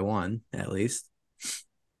win by one at least.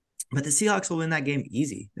 But the Seahawks will win that game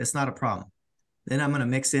easy. That's not a problem. Then I'm gonna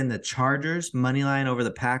mix in the Chargers money line over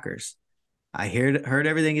the Packers. I heard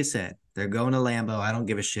everything you said. They're going to Lambeau. I don't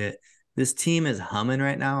give a shit. This team is humming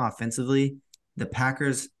right now offensively. The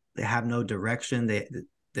Packers, they have no direction.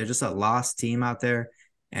 They're just a lost team out there,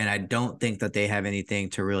 and I don't think that they have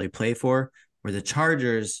anything to really play for. Where the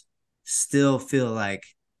Chargers still feel like,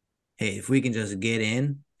 hey, if we can just get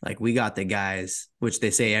in, like we got the guys, which they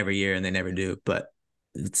say every year and they never do, but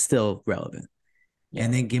it's still relevant.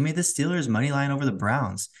 And Yeah. then give me the Steelers money line over the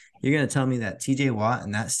Browns. You're going to tell me that TJ Watt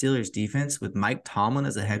and that Steelers defense with Mike Tomlin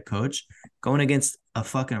as a head coach going against a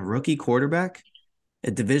fucking rookie quarterback, a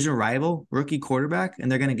division rival rookie quarterback,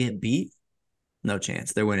 and they're going to get beat? No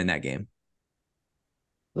chance. They're winning that game.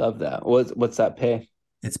 Love that. What's that pay?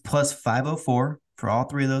 It's plus 504 for all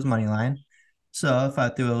three of those money line. So if I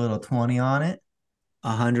threw a little 20 on it,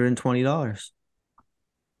 $120.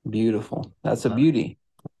 Beautiful. That's a Love it. beauty.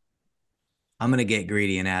 I'm going to get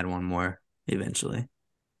greedy and add one more. eventually.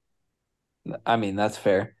 I mean, that's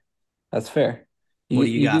fair. That's fair. What You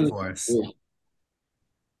do you you got do. for us?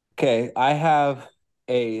 Okay, I have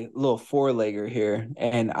a little four-legger here,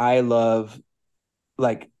 and I love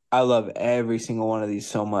every single one of these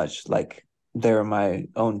so much. Like they're my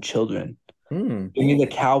own children. Hmm. Give me the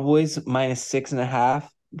Cowboys -6.5,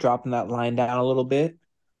 dropping that line down a little bit.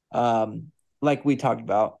 Um, like we talked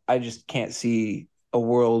about, I just can't see a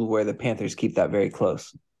world where the Panthers keep that very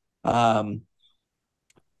close. Um,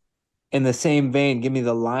 in the same vein, give me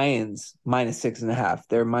the Lions -6.5.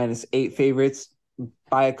 They're -8 favorites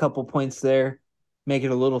by a couple points there, make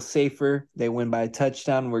it a little safer. They win by a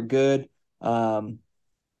touchdown. We're good. Um,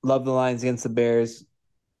 love the Lions against the Bears.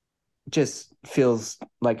 Just feels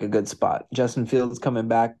like a good spot. Justin Fields coming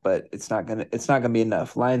back, but it's not gonna be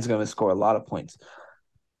enough. Lions gonna score a lot of points.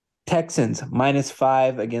 Texans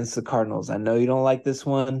 -5 against the Cardinals. I know you don't like this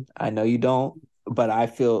one. I know you don't, but I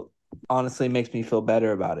feel honestly it makes me feel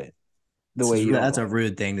better about it. The way you don't That's a like it.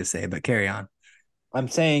 rude thing to say, but carry on. I'm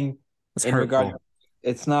saying It's in regard, hurtful.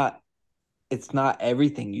 it's not it's not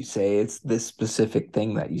everything you say. It's this specific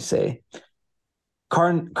thing that you say.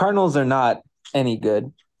 Cardinals are not any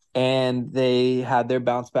good, and they had their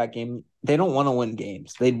bounce back game. They don't want to win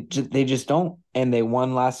games. They just don't, and they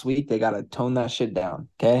won last week. They got to tone that shit down.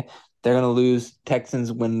 Okay, they're gonna lose.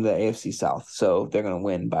 Texans win the AFC South, so they're gonna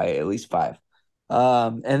win by at least 5.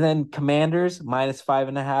 And then Commanders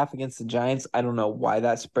 -5.5 against the Giants. I don't know why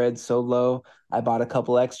that spread's so low. I bought a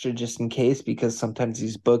couple extra just in case because sometimes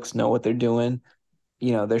these books know what they're doing.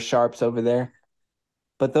 They're sharps over there.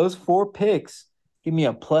 But those four picks give me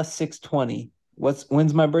a +620.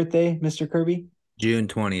 When's my birthday, Mr. Kirby? June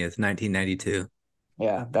 20th, 1992.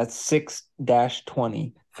 Yeah, that's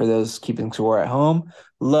 6-20 for those keeping score at home.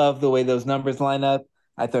 Love the way those numbers line up.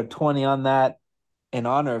 I throw 20 on that in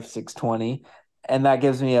honor of 620, and that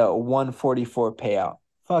gives me a 144 payout.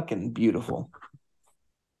 Fucking beautiful.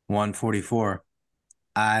 144.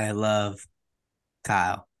 I love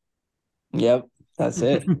Kyle. Yep, that's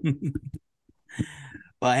it.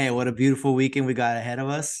 Well, hey, what a beautiful weekend we got ahead of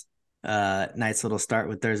us. Nice little start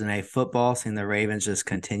with Thursday Night Football, seeing the Ravens just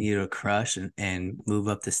continue to crush and move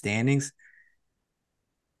up the standings.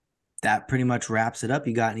 That pretty much wraps it up.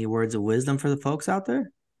 You got any words of wisdom for the folks out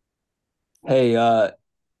there? Hey,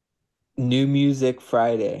 New Music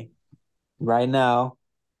Friday. Right now,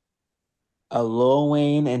 a Lil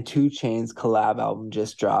Wayne and 2 Chainz collab album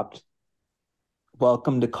just dropped.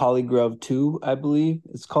 Welcome to Collie Grove 2, I believe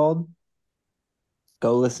it's called.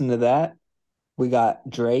 Go listen to that. We got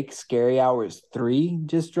Drake Scary Hours 3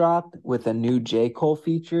 just dropped with a new J. Cole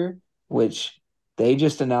feature, which they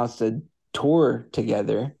just announced a tour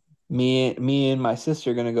together. Me and my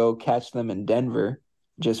sister are gonna go catch them in Denver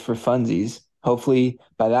just for funsies. Hopefully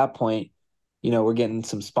by that point, we're getting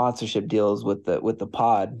some sponsorship deals with the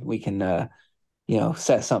pod. We can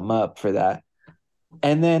set something up for that.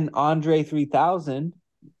 And then Andre 3000,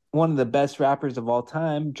 one of the best rappers of all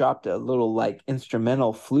time, dropped a little like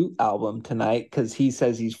instrumental flute album tonight because he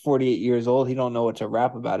says he's 48 years old. He don't know what to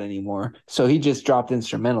rap about anymore. So he just dropped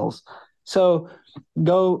instrumentals. So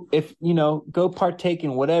go partake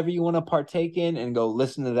in whatever you want to partake in and go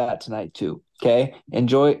listen to that tonight too. Okay.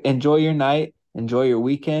 Enjoy your night. Enjoy your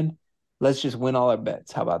weekend. Let's just win all our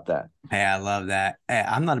bets. How about that? Hey, I love that. Hey,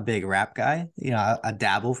 I'm not a big rap guy. I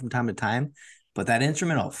dabble from time to time, but that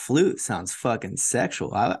instrumental flute sounds fucking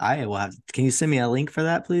sexual. I will have. Can you send me a link for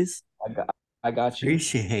that, please? I got you.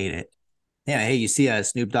 Appreciate it. Yeah. Hey, you see,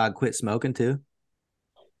 Snoop Dogg quit smoking too.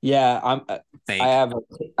 Yeah, I Fake. have a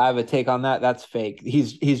I have a take on that. That's fake.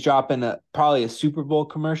 He's dropping probably a Super Bowl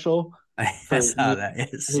commercial for That's how that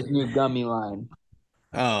is. his new gummy line.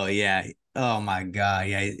 Oh yeah. Oh my God.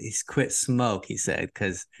 Yeah, he's quit smoke. He said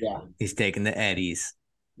because Yeah. he's taking the Eddies.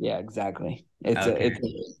 Yeah, exactly. It's a Okay.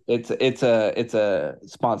 it's a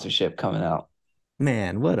sponsorship coming out.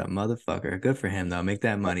 Man, what a motherfucker. Good for him though. Make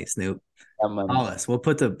that money, Snoop. That money. Hollis, we'll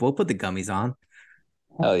put the gummies on.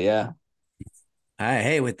 Hell yeah. All right.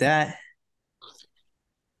 Hey, with that,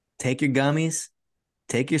 take your gummies,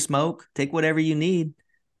 take your smoke, take whatever you need.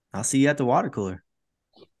 I'll see you at the water cooler.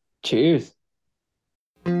 Cheers.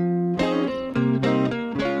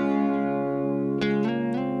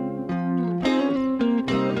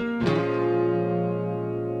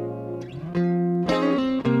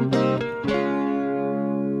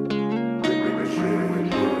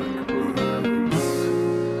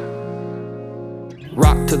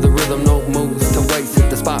 Rock to the rhythm, no moves to waste. Hit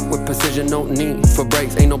the spot with precision, no need for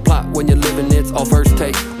breaks. Ain't no plot when you're living, it's all first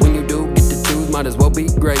take. When you do get to choose, might as well be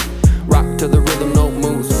great. Rock to the rhythm, no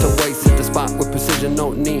moves to waste. Hit the spot with precision,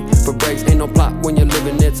 no need for breaks. Ain't no plot when you're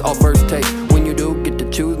living, it's all first take. When you do get to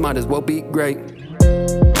choose, might as as well be great.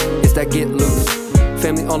 It's that get loose.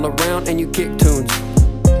 Family all around and you kick tunes.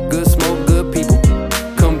 Good smoke, good people.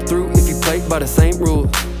 Come through if you play by the same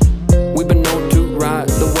rules. We been known to ride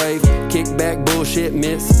the wave. Kick back, bullshit,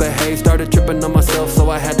 misbehave. Started tripping on myself,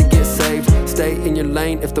 so I had to get saved. Stay in your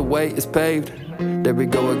lane if the way is paved. There we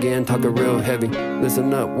go again, talking real heavy.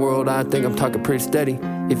 Listen up, world, I think I'm talking pretty steady.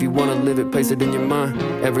 If you wanna live it, place it in your mind.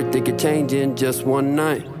 Everything can change in just one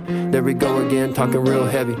night. There we go again, talking real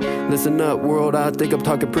heavy. Listen up, world, I think I'm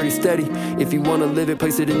talking pretty steady. If you wanna live it,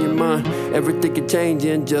 place it in your mind. Everything can change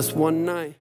in just one night.